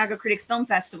that the Chicago Critics Film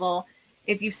Festival,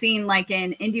 if you've seen like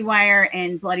in IndieWire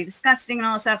and Bloody Disgusting and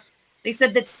all that stuff, they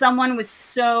said that someone was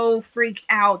so freaked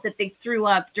out that they threw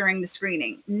up during the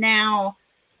screening. Now,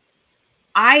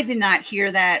 I did not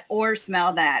hear that or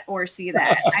smell that or see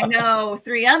that. I know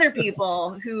 3 other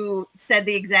people who said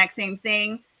the exact same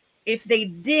thing. If they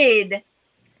did,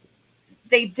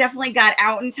 they definitely got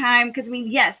out in time. Because, I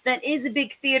mean, yes, that is a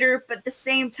big theater. But at the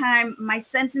same time, my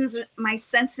senses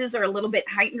are a little bit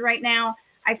heightened right now.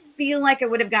 I feel like I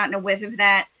would have gotten a whiff of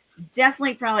that.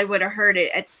 Definitely probably would have heard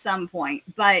it at some point.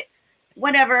 But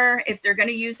whatever, if they're going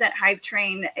to use that hype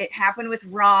train, it happened with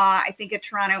Raw, I think at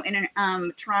Toronto, in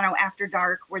Toronto After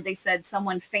Dark, where they said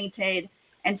someone fainted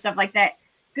and stuff like that.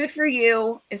 Good for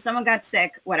you. If someone got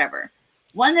sick, whatever.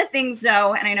 One of the things,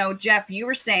 though, and I know, Jeff, you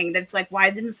were saying that it's like, why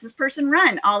didn't this person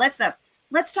run? All that stuff.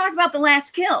 Let's talk about the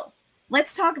last kill.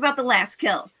 Let's talk about the last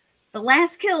kill. The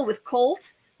last kill with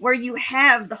Colt, where you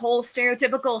have the whole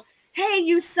stereotypical, hey,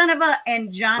 you son of a,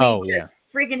 and Johnny just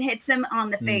friggin' hits him on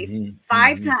the face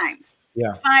 5 times.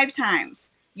 Yeah. 5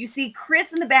 times. You see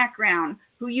Chris in the background,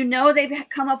 who you know they've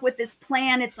come up with this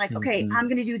plan. It's like, okay, I'm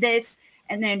going to do this.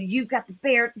 And then you've got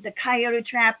the coyote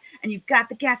trap, and you've got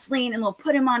the gasoline, and we'll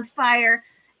put him on fire.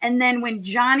 And then when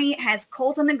Johnny has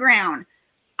Colt on the ground,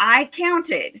 I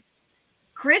counted.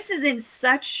 Chris is in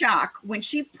such shock when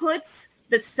she puts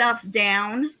the stuff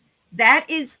down. That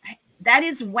is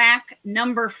whack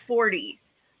number 40,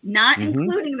 not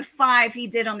including the 5 he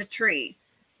did on the tree.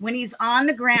 When he's on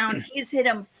the ground, he's hit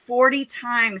him 40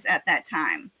 times at that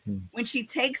time. When she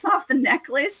takes off the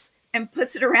necklace and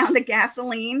puts it around the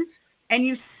gasoline,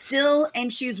 and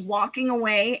she's walking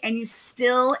away, and you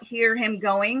still hear him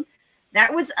going,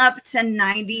 that was up to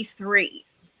 93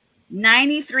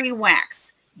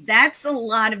 whacks. That's a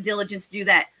lot of diligence to do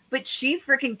that. But she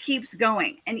freaking keeps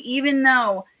going. And even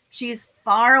though she's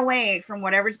far away from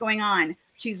whatever's going on,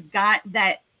 she's got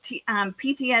that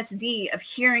PTSD of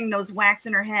hearing those whacks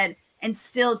in her head and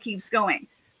still keeps going.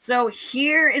 So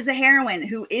here is a heroine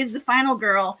who is the final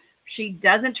girl. She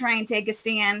doesn't try and take a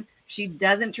stand. She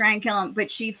doesn't try and kill him, but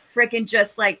she freaking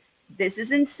just like, this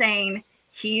is insane.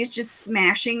 He's just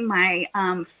smashing my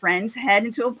friend's head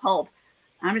into a pulp.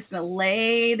 I'm just going to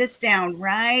lay this down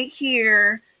right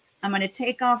here. I'm going to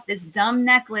take off this dumb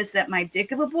necklace that my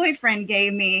dick of a boyfriend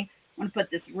gave me. I'm going to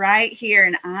put this right here,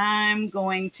 and I'm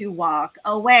going to walk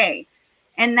away.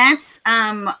 And that's,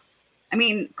 I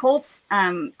mean, Colt's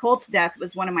death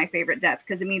was one of my favorite deaths,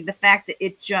 because, I mean, the fact that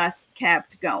it just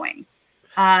kept going.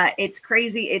 It's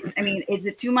crazy. I mean, is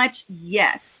it too much?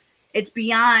 Yes. It's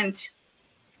beyond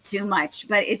too much,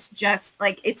 but it's just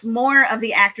like, it's more of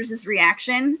the actress's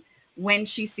reaction when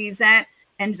she sees that,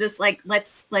 and just like, I'm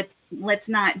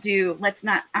not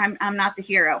the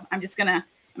hero. I'm just gonna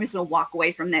walk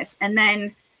away from this. And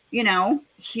then, you know,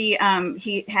 he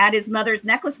had his mother's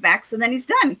necklace back. So then he's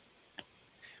done.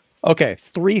 Okay.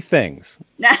 3 things.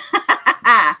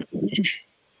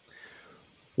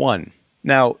 1.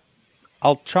 Now,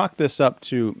 I'll chalk this up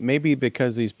to maybe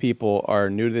because these people are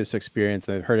new to this experience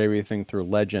and they've heard everything through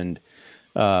legend.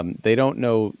 They don't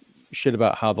know shit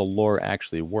about how the lore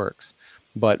actually works.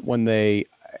 But when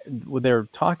they're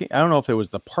talking, I don't know if it was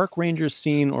the park ranger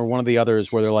scene or one of the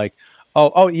others where they're like,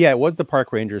 oh yeah, it was the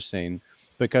park ranger scene,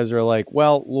 because they're like,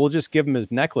 well, we'll just give him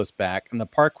his necklace back. And the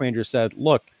park ranger said,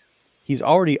 look, he's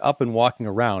already up and walking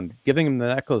around. Giving him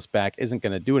the necklace back isn't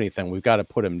going to do anything. We've got to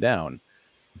put him down.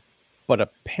 But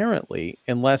apparently,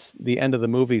 unless the end of the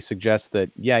movie suggests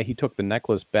that, yeah, he took the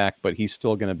necklace back, but he's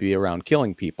still going to be around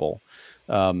killing people,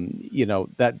 you know,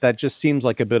 that just seems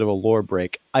like a bit of a lore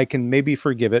break. I can maybe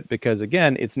forgive it because,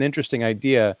 again, it's an interesting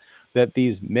idea that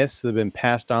these myths that have been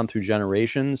passed on through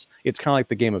generations, it's kind of like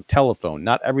the game of telephone.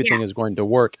 Not everything is going to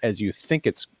work as you think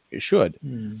it should.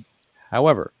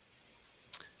 However,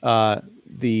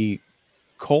 the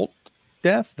cult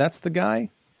death, that's the guy.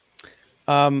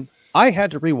 I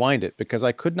had to rewind it because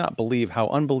I could not believe how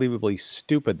unbelievably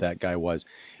stupid that guy was.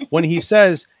 When he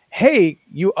says, "Hey,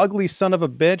 you ugly son of a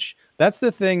bitch," that's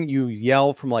the thing you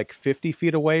yell from like 50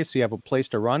 feet away so you have a place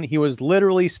to run. He was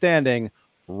literally standing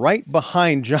right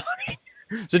behind Johnny.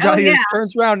 So Johnny just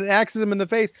turns around and axes him in the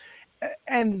face.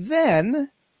 And then,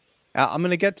 I'm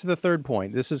going to get to the third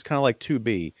point. This is kind of like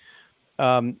 2B.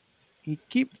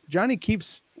 Johnny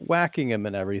keeps whacking him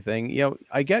and everything. You know,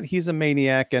 I get he's a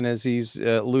maniac, and as he's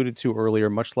alluded to earlier,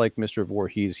 much like Mr.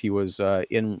 Voorhees, he was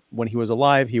when he was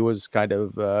alive, he was kind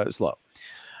of slow.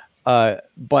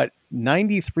 But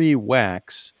 93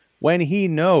 whacks when he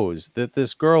knows that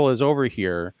this girl is over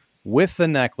here with the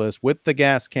necklace, with the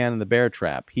gas can and the bear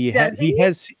trap. He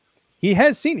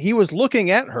has seen. He was looking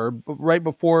at her right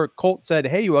before Colt said,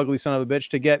 "Hey, you ugly son of a bitch,"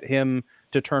 to get him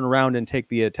to turn around and take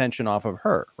the attention off of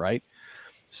her, right?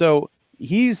 So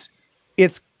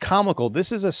it's comical.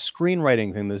 This is a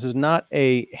screenwriting thing. This is not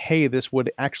a, hey, this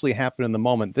would actually happen in the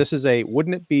moment. This is a,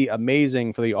 wouldn't it be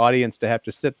amazing for the audience to have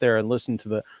to sit there and listen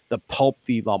to the pulp,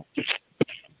 the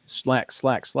slack.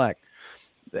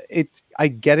 I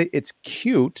get it. It's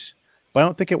cute, but I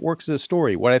don't think it works as a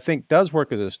story. What I think does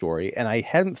work as a story, and I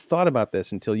hadn't thought about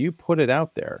this until you put it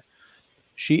out there.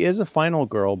 She is a final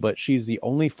girl, but she's the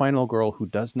only final girl who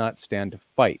does not stand to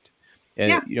fight.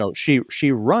 And, you know,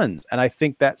 she runs. And I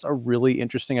think that's a really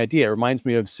interesting idea. It reminds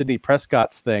me of Sidney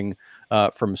Prescott's thing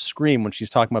from Scream when she's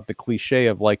talking about the cliche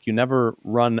of like, you never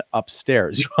run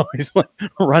upstairs. You always like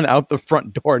run out the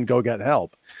front door and go get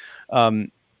help.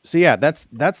 So yeah,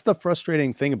 that's the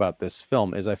frustrating thing about this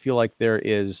film is I feel like there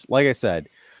is, like I said,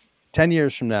 10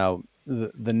 years from now,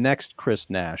 the next Chris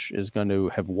Nash is going to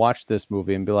have watched this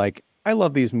movie and be like, I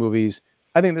love these movies.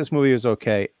 I think this movie is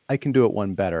okay. I can do it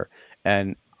one better.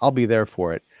 And I'll be there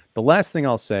for it. The last thing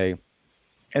I'll say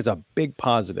as a big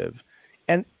positive,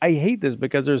 and I hate this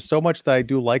because there's so much that I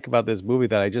do like about this movie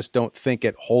that I just don't think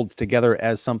it holds together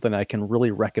as something I can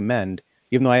really recommend,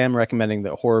 even though I am recommending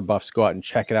that horror buffs go out and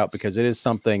check it out because it is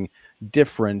something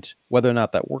different. Whether or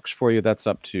not that works for you, that's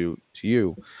up to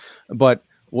you. But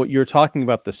what you're talking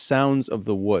about, the sounds of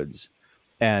the woods,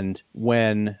 and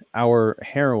when our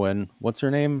heroine, what's her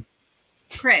name?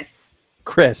 Chris.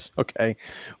 Okay.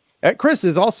 Chris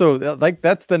is also like,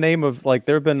 that's the name of, like,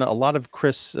 there have been a lot of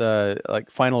Chris like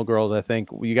final girls. I think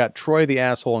you got Troy the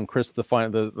asshole and Chris the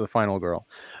final girl.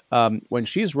 When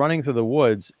she's running through the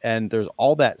woods and there's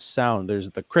all that sound, there's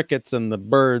the crickets and the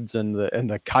birds and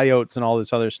the coyotes and all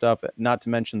this other stuff, not to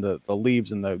mention the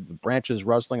leaves and the branches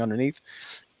rustling underneath.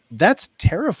 That's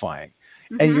terrifying.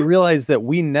 And you realize that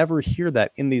we never hear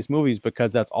that in these movies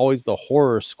because that's always the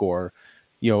horror score,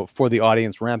 you know, for the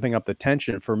audience, ramping up the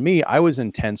tension. For me, I was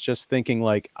intense just thinking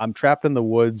like, I'm trapped in the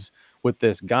woods with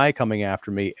this guy coming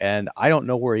after me and I don't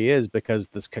know where he is because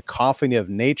this cacophony of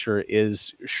nature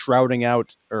is shrouding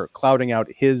out or clouding out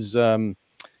his, you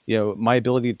know, my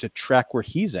ability to track where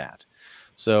he's at.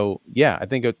 So yeah, I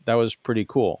think that was pretty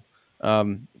cool.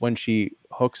 When she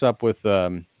hooks up with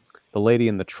the lady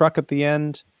in the truck at the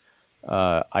end,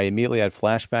 I immediately had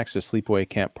flashbacks to Sleepaway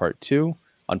Camp Part 2.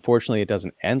 Unfortunately, it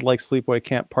doesn't end like Sleepaway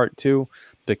Camp Part 2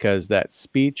 because that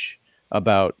speech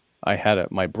about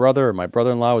my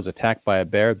brother-in-law was attacked by a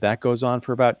bear, that goes on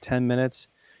for about 10 minutes.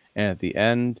 And at the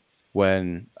end,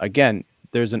 when, again,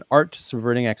 there's an art to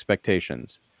subverting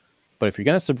expectations. But if you're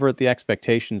going to subvert the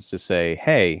expectations to say,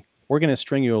 hey, we're going to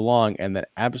string you along and then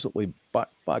absolutely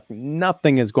buck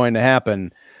nothing is going to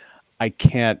happen, I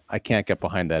can't get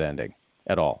behind that ending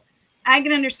at all. I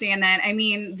can understand that. I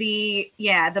mean, the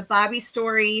Bobby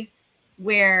story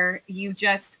where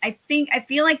I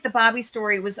feel like the Bobby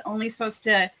story was only supposed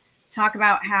to talk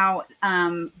about how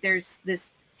there's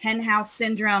this hen house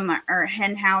syndrome or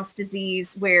hen house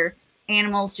disease where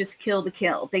animals just kill to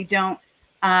kill. They don't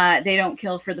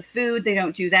kill for the food. They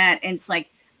don't do that. And it's like,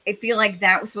 I feel like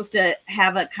that was supposed to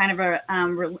have a kind of a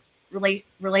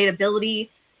relatability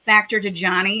factor to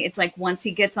Johnny. It's like once he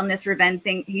gets on this revenge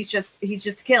thing, he's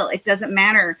just kill. It doesn't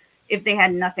matter if they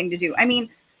had nothing to do. I mean,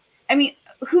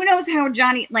 who knows how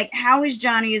Johnny, like, how is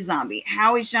Johnny a zombie?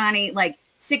 How is Johnny like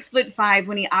 6'5"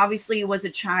 when he obviously was a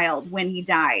child when he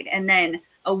died? And then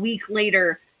a week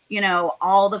later, you know,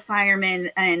 all the firemen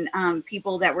and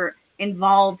people that were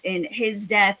involved in his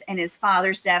death and his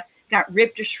father's death got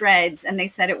ripped to shreds, and they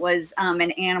said it was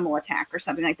an animal attack or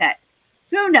something like that.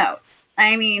 Who knows?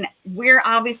 I mean, we're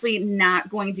obviously not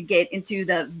going to get into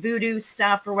the voodoo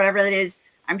stuff or whatever that is.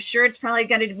 I'm sure it's probably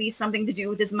going to be something to do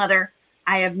with his mother.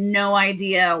 I have no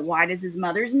idea. Why does his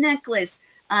mother's necklace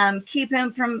keep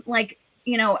him from, like,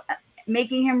 you know,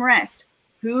 making him rest?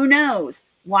 Who knows?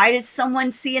 Why does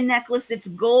someone see a necklace that's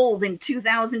gold in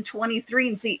 2023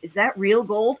 and see, is that real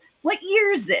gold? What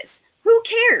year is this? Who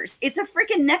cares? It's a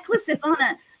freaking necklace that's on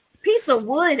a piece of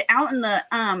wood out in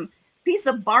the piece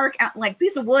of bark out, like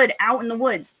piece of wood out in the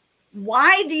woods.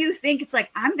 Why do you think it's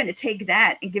like, I'm going to take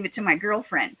that and give it to my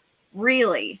girlfriend?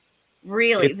 Really?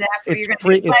 That's what you're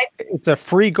going to do. It's a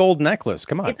free gold necklace.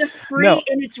 Come on. It's a free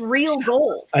and it's real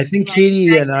gold. I think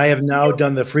Katie and I have now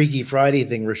done the Freaky Friday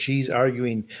thing where she's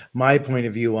arguing my point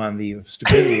of view on the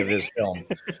stupidity of this film.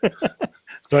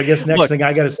 So I guess next thing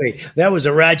I got to say, that was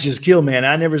a righteous kill, man.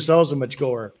 I never saw so much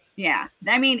gore. Yeah.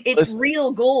 I mean, it's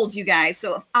real gold, you guys.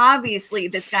 So obviously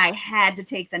this guy had to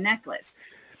take the necklace.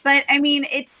 But I mean,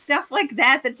 it's stuff like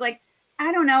that that's like,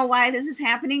 I don't know why this is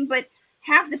happening, but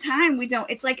half the time we don't.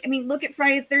 It's like, I mean, look at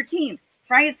Friday the 13th.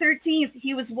 Friday the 13th,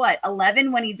 he was what,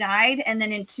 11 when he died? And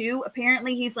then in 2,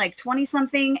 apparently he's like 20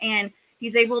 something and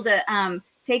he's able to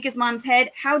take his mom's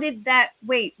head. How did that,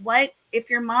 wait, what? If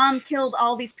your mom killed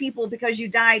all these people because you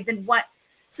died, then what?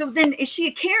 So then is she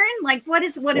a Karen? Like, what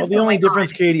is the only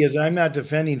difference, Katie, is I'm not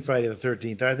defending Friday the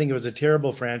 13th. I think it was a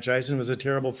terrible franchise and it was a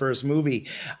terrible first movie.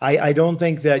 I don't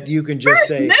think that you can just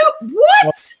say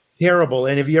what? Terrible.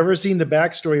 And if you ever seen the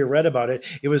backstory or read about it,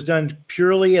 it was done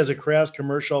purely as a crass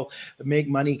commercial, make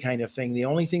money kind of thing. The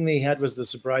only thing they had was the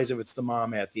surprise of it's the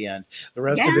mom at the end. The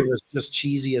rest of it was just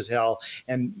cheesy as hell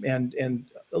and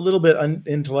a little bit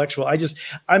unintellectual.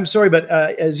 I'm sorry, but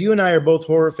as you and I are both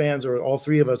horror fans, or all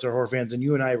three of us are horror fans, and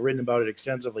you and I have written about it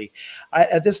extensively,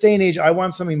 at this day and age, I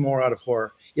want something more out of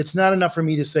horror. It's not enough for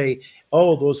me to say,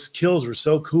 oh, those kills were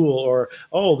so cool, or,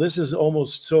 oh, this is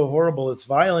almost so horrible. It's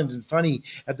violent and funny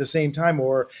at the same time.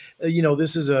 Or, you know,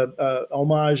 this is a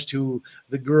homage to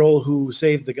the girl who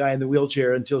saved the guy in the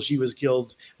wheelchair until she was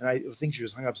killed. And I think she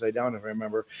was hung upside down, if I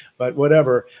remember, but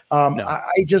whatever. No.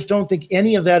 I just don't think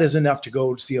any of that is enough to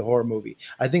go see a horror movie.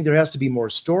 I think there has to be more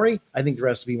story. I think there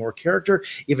has to be more character.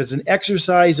 If it's an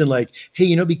exercise in like, hey,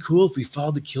 you know, it'd be cool if we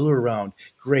followed the killer around.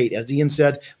 Great. As Ian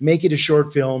said, make it a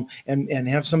short film and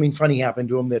have something funny happen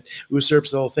to him that usurps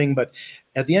the whole thing. But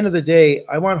at the end of the day,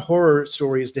 I want horror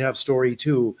stories to have story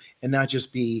too, and not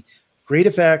just be great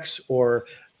effects or,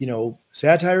 you know,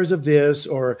 satires of this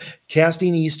or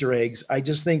casting Easter eggs. I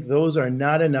just think those are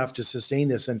not enough to sustain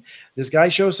this. And this guy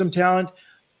shows some talent,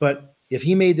 but if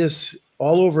he made this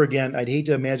all over again, I'd hate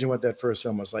to imagine what that first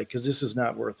film was like, because this is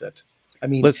not worth it. I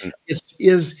mean, listen, it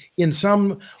is in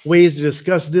some ways to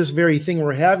discuss this very thing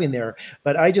we're having there,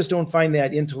 but I just don't find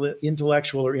that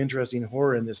intellectual or interesting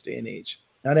horror in this day and age.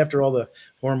 Not after all the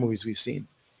horror movies we've seen.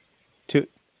 Two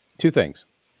things.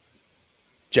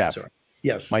 Jeff. Sorry.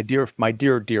 Yes. My dear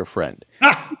friend.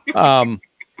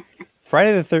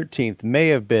 Friday the 13th may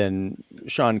have been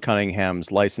Sean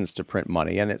Cunningham's license to print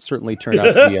money, and it certainly turned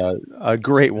out to be a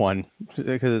great one,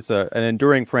 because it's an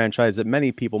enduring franchise that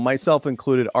many people, myself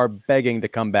included, are begging to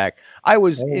come back. I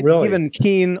was even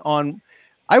keen on,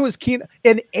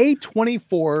 an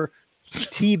A24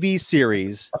 TV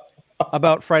series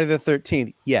about Friday the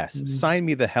 13th. Yes, sign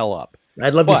me the hell up.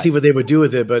 I'd love to see what they would do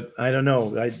with it, but I don't know.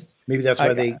 Maybe that's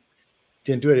why they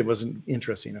didn't do it. It wasn't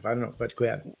interesting enough. I don't know, but go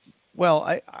ahead.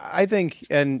 Well, I think,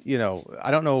 and, you know,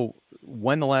 I don't know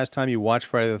when the last time you watched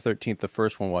Friday the 13th, the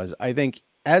first one was. I think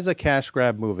as a cash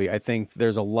grab movie, I think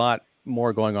there's a lot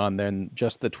more going on than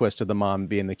just the twist of the mom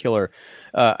being the killer.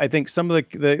 I think some of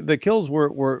the kills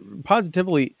were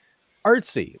positively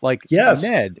artsy, like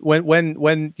Ned,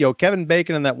 when you know, Kevin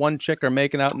Bacon and that one chick are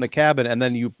making out in the cabin, and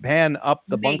then you pan up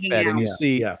the bunk bed and you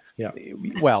see,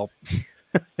 well,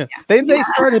 they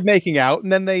started making out,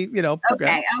 and then they, you know,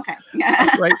 okay.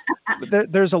 Right.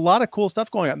 There's a lot of cool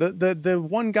stuff going on. The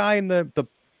one guy in the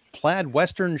plaid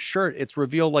Western shirt, it's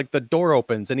revealed like the door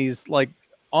opens and he's like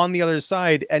on the other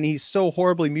side, and he's so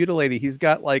horribly mutilated. He's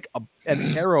got like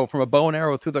an arrow from a bow and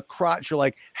arrow through the crotch. You're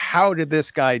like, how did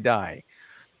this guy die?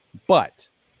 But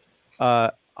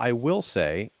I will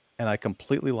say, and I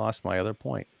completely lost my other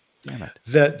point. Damn it.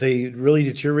 That they really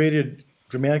deteriorated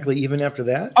dramatically even after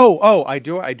that? Oh, I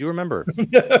do remember.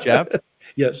 Jeff?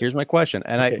 Yes. Here's my question,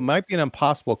 and it might be an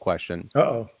impossible question.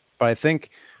 Uh-oh. But I think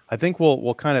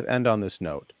we'll kind of end on this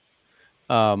note.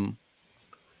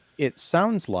 It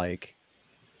sounds like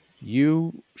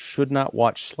you should not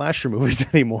watch slasher movies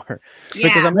anymore. Yeah,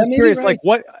 because I'm that just may be curious, right. like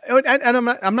what, and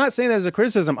I'm not saying that as a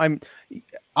criticism.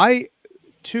 I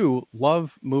too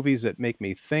love movies that make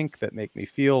me think, that make me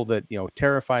feel, that, you know,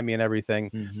 terrify me and everything.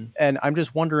 Mhm. And I'm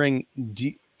just wondering,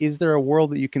 is there a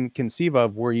world that you can conceive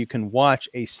of where you can watch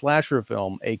a slasher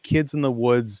film, a kids in the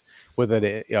woods with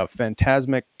a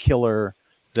phantasmic killer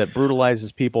that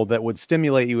brutalizes people, that would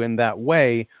stimulate you in that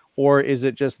way? Or is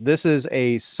it just, this is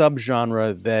a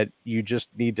subgenre that you just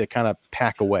need to kind of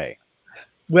pack away?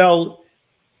 Well,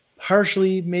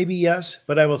 partially, maybe yes,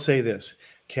 but I will say this: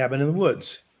 Cabin in the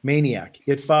Woods, Maniac,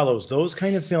 It Follows. Those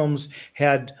kind of films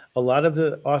had a lot of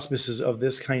the auspices of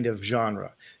this kind of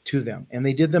genre to them, and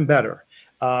they did them better.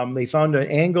 They found an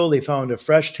angle, they found a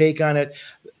fresh take on it.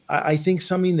 I think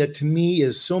something that to me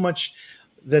is so much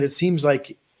that it seems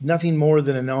like nothing more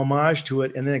than an homage to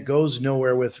it, and then it goes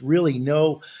nowhere with really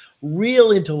no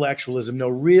real intellectualism, no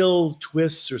real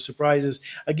twists or surprises.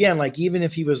 Again, like even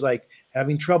if he was like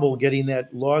having trouble getting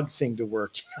that log thing to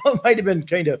work, it might have been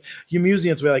kind of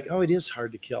amusing its way, like, oh, it is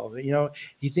hard to kill. You know,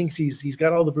 he thinks he's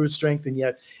got all the brute strength, and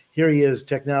yet here he is,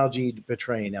 technology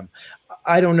betraying him.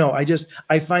 I don't know.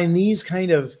 I find these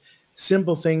kind of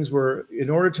simple things where, in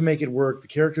order to make it work, the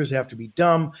characters have to be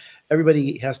dumb,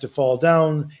 everybody has to fall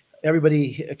down,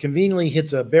 everybody conveniently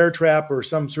hits a bear trap or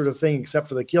some sort of thing, except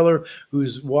for the killer,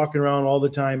 who's walking around all the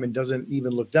time and doesn't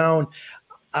even look down.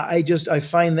 I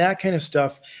find that kind of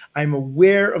stuff. I'm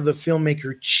aware of the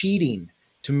filmmaker cheating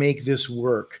to make this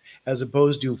work, as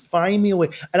opposed to find me a way.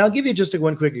 And I'll give you just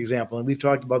one quick example. And we've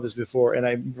talked about this before, and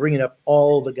I bring it up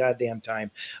all the goddamn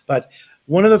time. But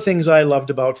one of the things I loved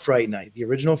about Fright Night, the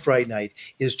original Fright Night,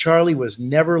 is Charlie was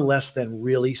never less than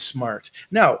really smart.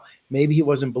 Now, maybe he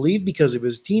wasn't believed because he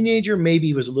was a teenager. Maybe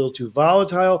he was a little too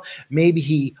volatile. Maybe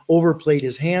he overplayed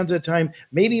his hands at times.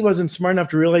 Maybe he wasn't smart enough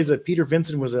to realize that Peter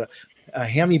Vincent was a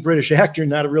hammy British actor,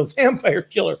 not a real vampire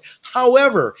killer.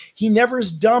 However, he never is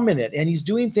dumb in it, and he's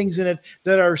doing things in it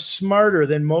that are smarter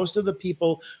than most of the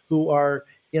people who are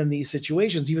in these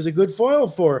situations. He was a good foil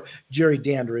for Jerry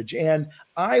Dandridge, and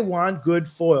I want good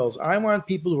foils. I want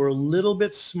people who are a little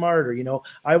bit smarter. You know,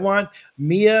 I want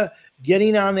Mia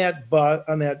getting on that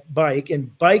bike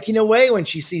and biking away when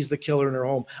she sees the killer in her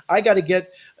home. I got to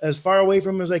get as far away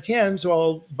from him as I can, so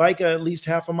I'll bike at least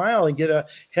half a mile and get a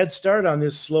head start on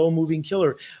this slow-moving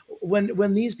killer.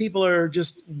 When these people are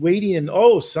just waiting and,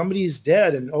 oh, somebody's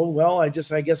dead, and oh well, I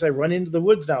guess I run into the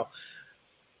woods now.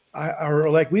 Or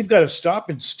like, we've got to stop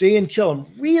and stay and kill him.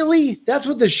 Really? That's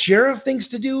what the sheriff thinks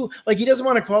to do? Like, he doesn't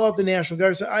want to call out the National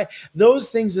Guard. So those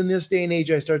things in this day and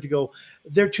age, I start to go,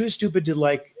 they're too stupid to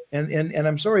like. And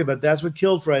I'm sorry, but that's what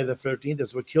killed Friday the 13th.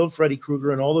 That's what killed Freddy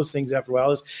Krueger and all those things after a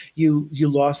while, is you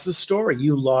lost the story.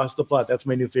 You lost the plot. That's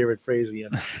my new favorite phrase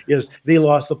again, is they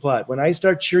lost the plot. When I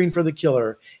start cheering for the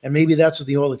killer, and maybe that's what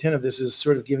the whole intent of this is,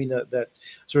 sort of giving that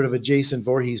sort of adjacent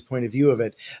Voorhees point of view of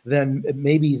it, then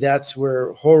maybe that's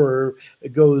where horror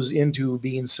goes into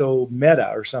being so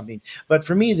meta or something. But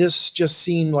for me, this just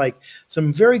seemed like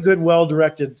some very good,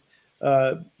 well-directed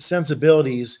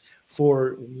sensibilities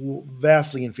for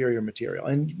vastly inferior material.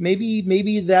 And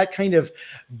maybe that kind of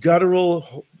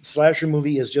guttural slasher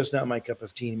movie is just not my cup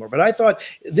of tea anymore. But I thought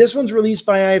this one's released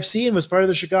by IFC and was part of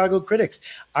the Chicago Critics.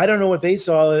 I don't know what they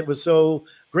saw that was so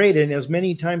great. And as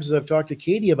many times as I've talked to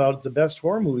Katie about the best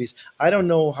horror movies, I don't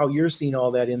know how you're seeing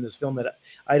all that in this film. That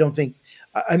I don't think,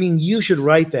 I mean, you should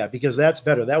write that, because that's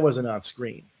better. That wasn't on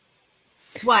screen.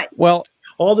 What? Well,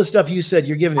 all the stuff you said,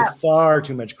 you're giving it far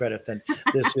too much credit than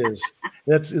this is.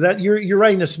 You're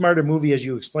writing a smarter movie as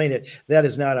you explain it. That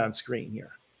is not on screen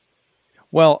here.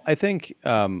 Well, I think,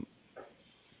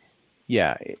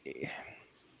 yeah.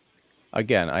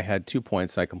 Again, I had 2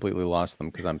 points. And I completely lost them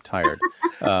because I'm tired.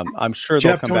 I'm sure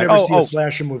they'll Jeff, come don't back. ever see a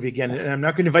slasher movie again, and I'm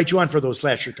not going to invite you on for those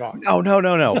slasher talks. No.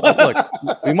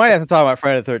 Look, we might have to talk about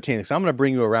Friday the 13th, because I'm going to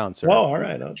bring you around, sir. Oh, all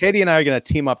right. Okay. Katie and I are going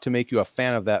to team up to make you a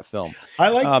fan of that film. I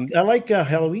like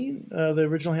Halloween, the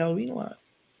original Halloween, a lot.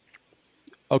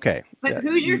 Okay. But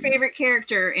who's your favorite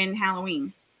character in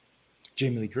Halloween?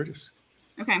 Jamie Lee Curtis.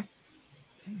 Okay.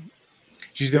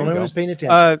 She's the only one who's paying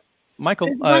attention.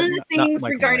 Michael, one of the things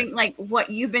regarding like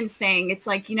what you've been saying, it's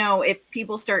like, you know, if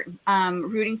people start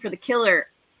rooting for the killer,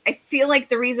 I feel like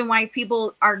the reason why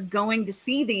people are going to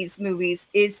see these movies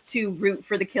is to root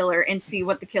for the killer and see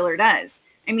what the killer does.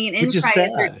 I mean, in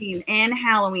Friday the 13th and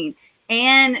Halloween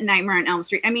and Nightmare on Elm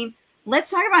Street. I mean,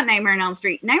 let's talk about Nightmare on Elm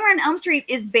Street. Nightmare on Elm Street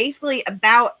is basically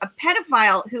about a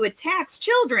pedophile who attacks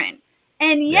children.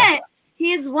 And yet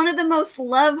he is one of the most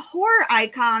loved horror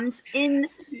icons in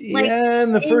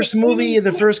in the first movie,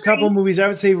 the first couple movies. I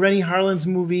would say Rennie Harlin's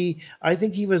movie, I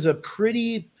think he was a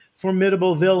pretty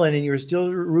formidable villain and you're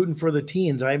still rooting for the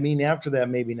teens. I mean, after that,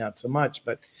 maybe not so much,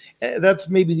 but that's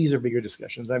maybe these are bigger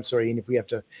discussions. I'm sorry, and if we have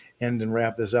to end and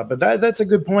wrap this up, but that's a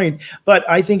good point. But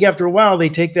I think after a while, they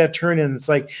take that turn and it's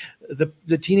like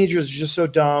the teenagers are just so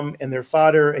dumb and they're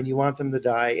fodder and you want them to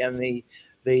die. And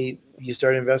you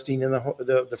start investing in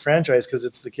the franchise because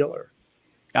it's the killer.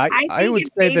 I would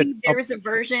say that there was a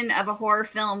version of a horror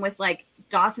film with like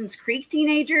Dawson's Creek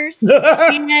teenagers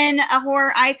and a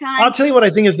horror icon. I'll tell you what I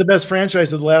think is the best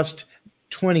franchise of the last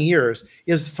 20 years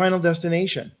is Final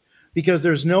Destination, because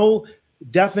there's no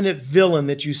definite villain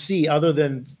that you see other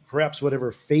than perhaps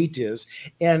whatever fate is.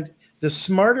 And the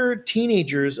smarter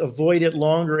teenagers avoid it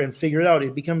longer and figure it out.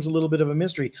 It becomes a little bit of a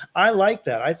mystery. I like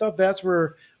that. I thought that's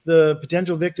where the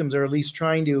potential victims are at least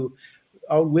trying to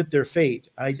outwit their fate.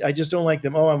 I just don't like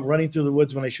them. Oh, I'm running through the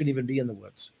woods when I shouldn't even be in the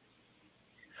woods.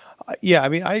 Yeah, I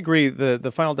mean, I agree.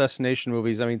 The Final Destination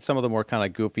movies, I mean, some of them were kind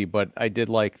of goofy, but I did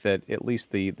like that at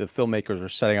least the filmmakers are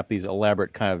setting up these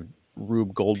elaborate kind of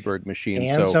Rube Goldberg machines.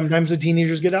 And sometimes the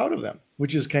teenagers get out of them,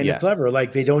 which is kind of clever.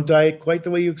 Like they don't die quite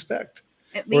the way you expect.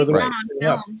 At least not on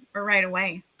film or right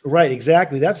away. Right,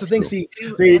 exactly. That's the thing. See,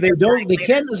 they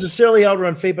can't necessarily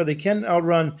outrun fate, but they can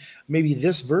outrun maybe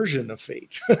this version of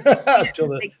fate until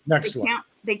the next one.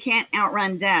 They can't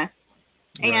outrun death.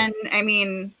 Right. And I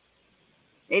mean,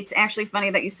 it's actually funny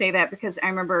that you say that, because I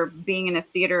remember being in a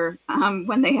theater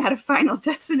when they had a Final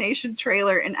Destination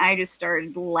trailer, and I just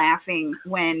started laughing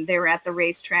when they were at the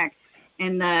racetrack.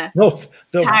 And the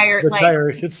tire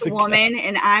hits the woman,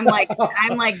 and I'm like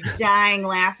dying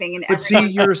laughing. And but see,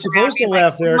 you're supposed to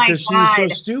laugh there because she's so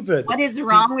stupid. What is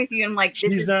wrong with you? And like,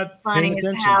 this is not funny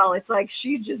as hell. It's like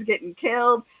she's just getting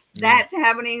killed. That's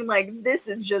happening. Like, this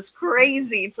is just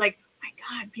crazy. It's like, my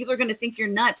God, people are gonna think you're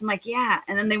nuts. I'm like, yeah,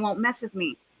 and then they won't mess with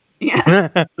me.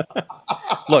 Yeah.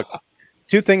 Look,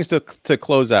 two things to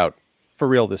close out for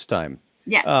real this time.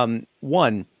 Yes.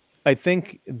 One, I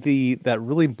think that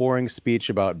really boring speech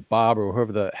about Bob or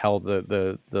whoever the hell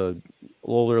the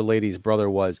older lady's brother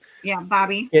was. Yeah,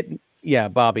 Bobby.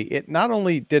 Bobby. It not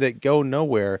only did it go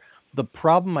nowhere, the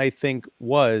problem I think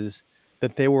was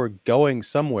that they were going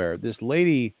somewhere. This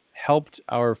lady helped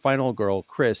our final girl,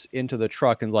 Chris, into the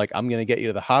truck and was like, I'm going to get you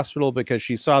to the hospital, because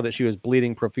she saw that she was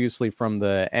bleeding profusely from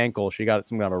the ankle. She got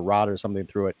some kind of a rod or something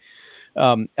through it.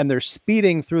 And they're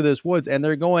speeding through this woods and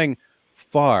they're going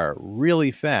far,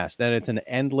 really fast, and it's an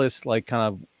endless like kind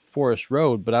of forest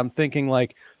road. But I'm thinking,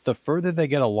 like, the further they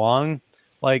get along,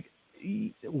 like,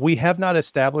 we have not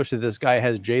established that this guy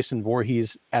has Jason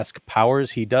Voorhees-esque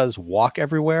powers. He does walk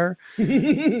everywhere.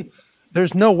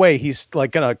 There's no way he's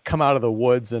like gonna come out of the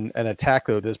woods and attack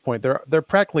them at this point. They're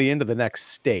practically into the next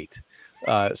state.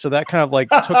 So that kind of like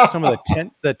took some of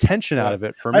the tension out of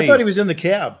it for me. I thought he was in the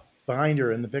cab behind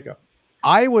her in the pickup.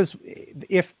 I was,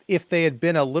 if they had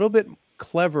been a little bit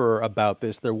cleverer about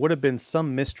this, there would have been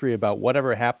some mystery about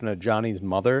whatever happened to Johnny's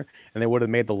mother, and they would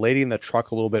have made the lady in the truck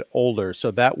a little bit older,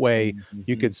 so that way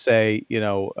you could say, you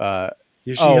know,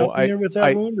 is she helping her with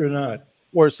that wound or not,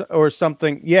 or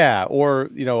something, yeah, or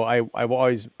you know,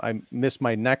 I missed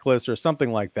my necklace or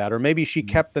something like that, or maybe she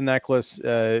kept the necklace,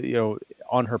 you know,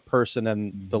 on her person,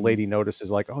 and the lady notices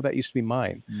like, oh, that used to be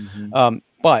mine.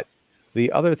 But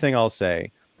the other thing I'll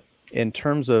say, in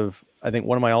terms of, I think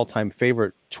one of my all-time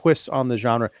favorite twists on the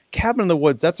genre, Cabin in the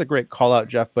Woods, that's a great call out,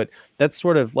 Jeff, but that's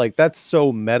sort of like, that's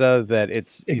so meta that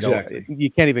it's, exactly,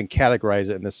 you can't even categorize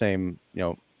it in the same, you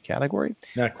know, category.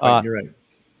 Not quite, you're right.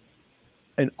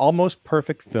 An almost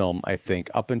perfect film, I think,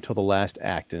 up until the last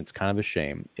act, and it's kind of a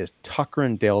shame, is Tucker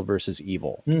and Dale versus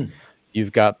Evil.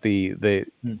 You've got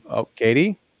oh,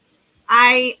 Katie?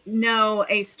 I know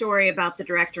a story about the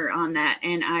director on that,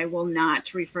 and I will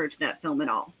not refer to that film at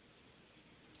all.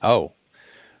 Oh,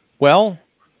 well,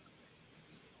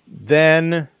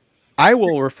 then I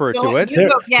will refer to it.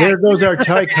 There goes our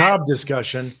Ty Cobb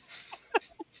discussion.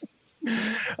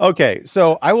 Okay,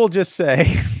 so I will just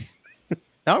say,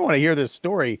 now I want to hear this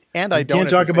story, and I don't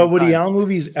can't talk about Woody Allen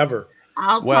movies ever.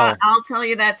 I'll tell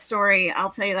you that story.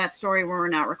 I'll tell you that story when we're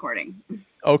not recording.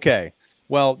 Okay,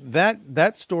 well,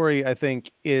 that story, I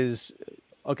think, is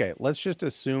okay. Let's just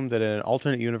assume that in an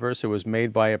alternate universe, it was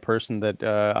made by a person that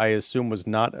I assume was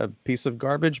not a piece of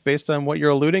garbage, based on what you're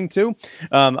alluding to.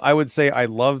 I would say I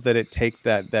love that it take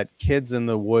that kids in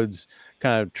the woods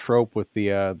kind of trope with the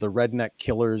redneck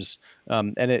killers,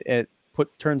 and it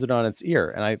turns it on its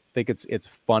ear. And I think it's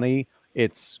funny,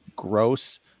 it's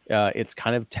gross, it's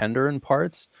kind of tender in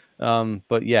parts.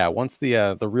 But yeah, once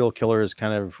the real killer is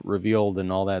kind of revealed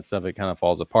and all that stuff, it kind of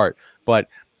falls apart. But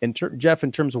Jeff,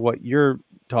 in terms of what you're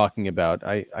talking about,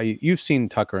 you've seen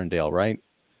Tucker and Dale, right?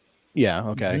 Yeah.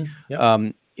 Okay.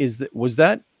 Yeah. Was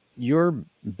that your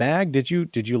bag? Did you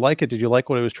like it? Did you like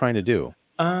what it was trying to do?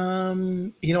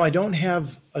 You know, I don't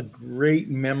have a great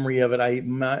memory of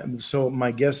it. So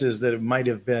my guess is that it might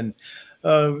have been,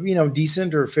 you know,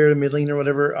 decent or fair to middling or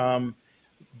whatever.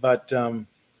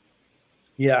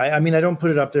 Yeah, I mean, I don't put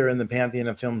it up there in the pantheon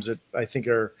of films that I think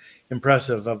are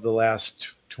impressive of the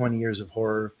last 20 years of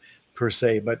horror per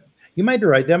se, but you might be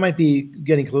right. That might be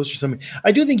getting closer to something.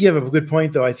 I do think you have a good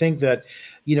point, though. I think that,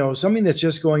 you know, something that's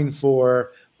just going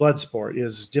for blood sport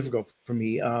is difficult for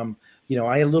me. You know,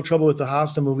 I had a little trouble with the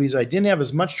Hostel movies. I didn't have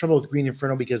as much trouble with Green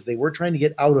Inferno because they were trying to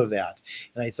get out of that.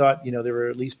 And I thought, you know, there were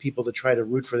at least people to try to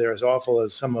root for there, as awful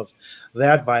as some of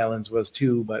that violence was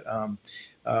too. But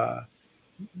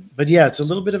yeah, it's a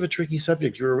little bit of a tricky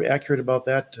subject. You were accurate about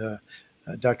that,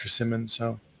 Dr. Simmons.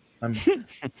 So I'm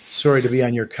sorry to be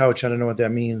on your couch. I don't know what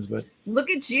that means, but look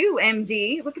at you,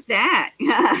 MD. Look at that.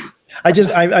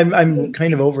 I'm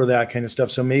kind of over that kind of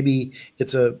stuff. So maybe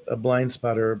it's a blind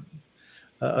spot or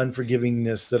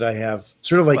unforgivingness that I have,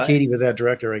 sort of like Katie with that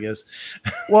director, I guess.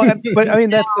 Well, but I mean,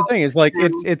 that's the thing. Is like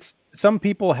it's some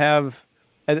people have.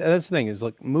 That's the thing. Is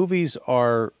like movies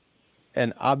are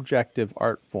an objective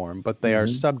art form, but they are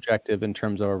subjective in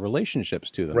terms of our relationships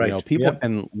to them. Right. You know, people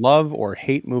can love or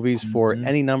hate movies for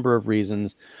any number of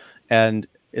reasons, and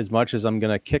as much as I'm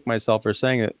going to kick myself for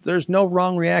saying it, there's no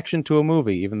wrong reaction to a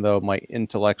movie, even though my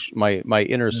intellect, my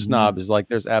inner snob is like,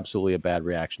 there's absolutely a bad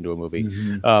reaction to a movie.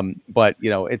 But you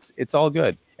know, it's all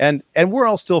good. And we're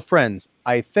all still friends,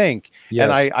 I think. Yes.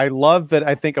 And I love that.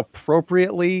 I think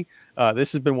appropriately,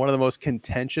 this has been one of the most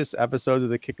contentious episodes of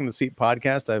the Kicking the Seat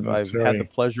podcast I've had the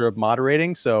pleasure of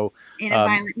moderating. So in a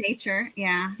violent nature.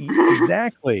 Yeah,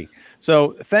 exactly.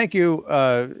 So thank you,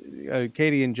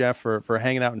 Katie and Jeff, for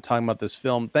hanging out and talking about this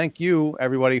film. Thank you,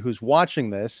 everybody who's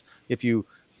watching this. If you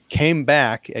came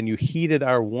back and you heeded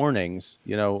our warnings,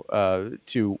 you know,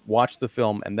 to watch the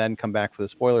film and then come back for the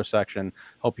spoiler section.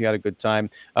 Hope you had a good time.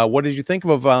 What did you think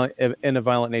of In a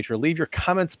Violent Nature? Leave your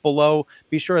comments below.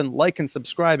 Be sure and like and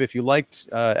subscribe if you liked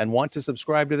and want to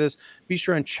subscribe to this. Be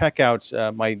sure and check out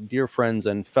my dear friends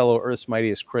and fellow Earth's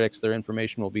Mightiest critics. Their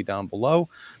information will be down below.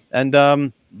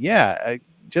 And yeah,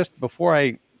 just before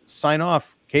I sign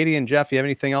off, Katie and Jeff, you have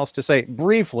anything else to say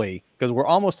briefly? Because we're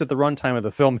almost at the runtime of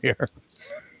the film here.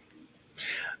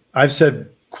 I've said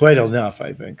quite enough,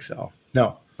 I think. So,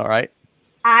 no. All right.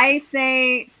 I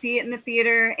say see it in the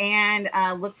theater and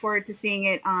look forward to seeing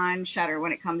it on Shudder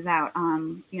when it comes out.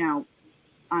 You know,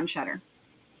 on Shudder.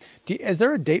 Is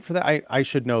there a date for that? I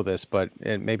should know this, but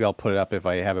maybe I'll put it up if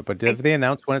I have it. But have they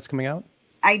announced when it's coming out?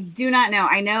 I do not know.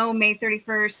 I know May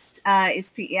 31st is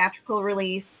theatrical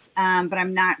release, but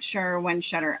I'm not sure when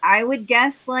Shudder. I would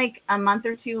guess like a month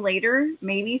or two later,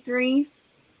 maybe 3.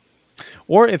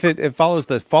 Or if it follows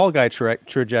the Fall Guy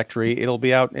trajectory, it'll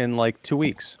be out in like 2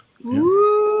 weeks.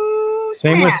 Ooh,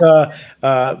 same with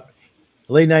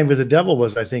Late Night with the Devil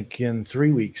was, I think, in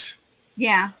 3 weeks.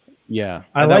 Yeah. Yeah.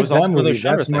 I like that movie.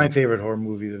 That's my favorite horror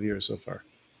movie of the year so far.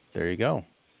 There you go.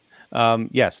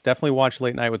 Yes, definitely watch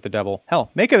Late Night with the Devil. Hell,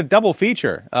 make it a double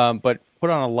feature, but put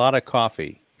on a lot of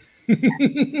coffee.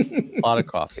 A lot of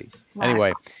coffee.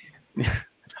 Anyway.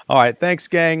 All right. Thanks,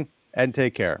 gang, and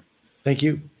take care. Thank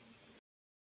you.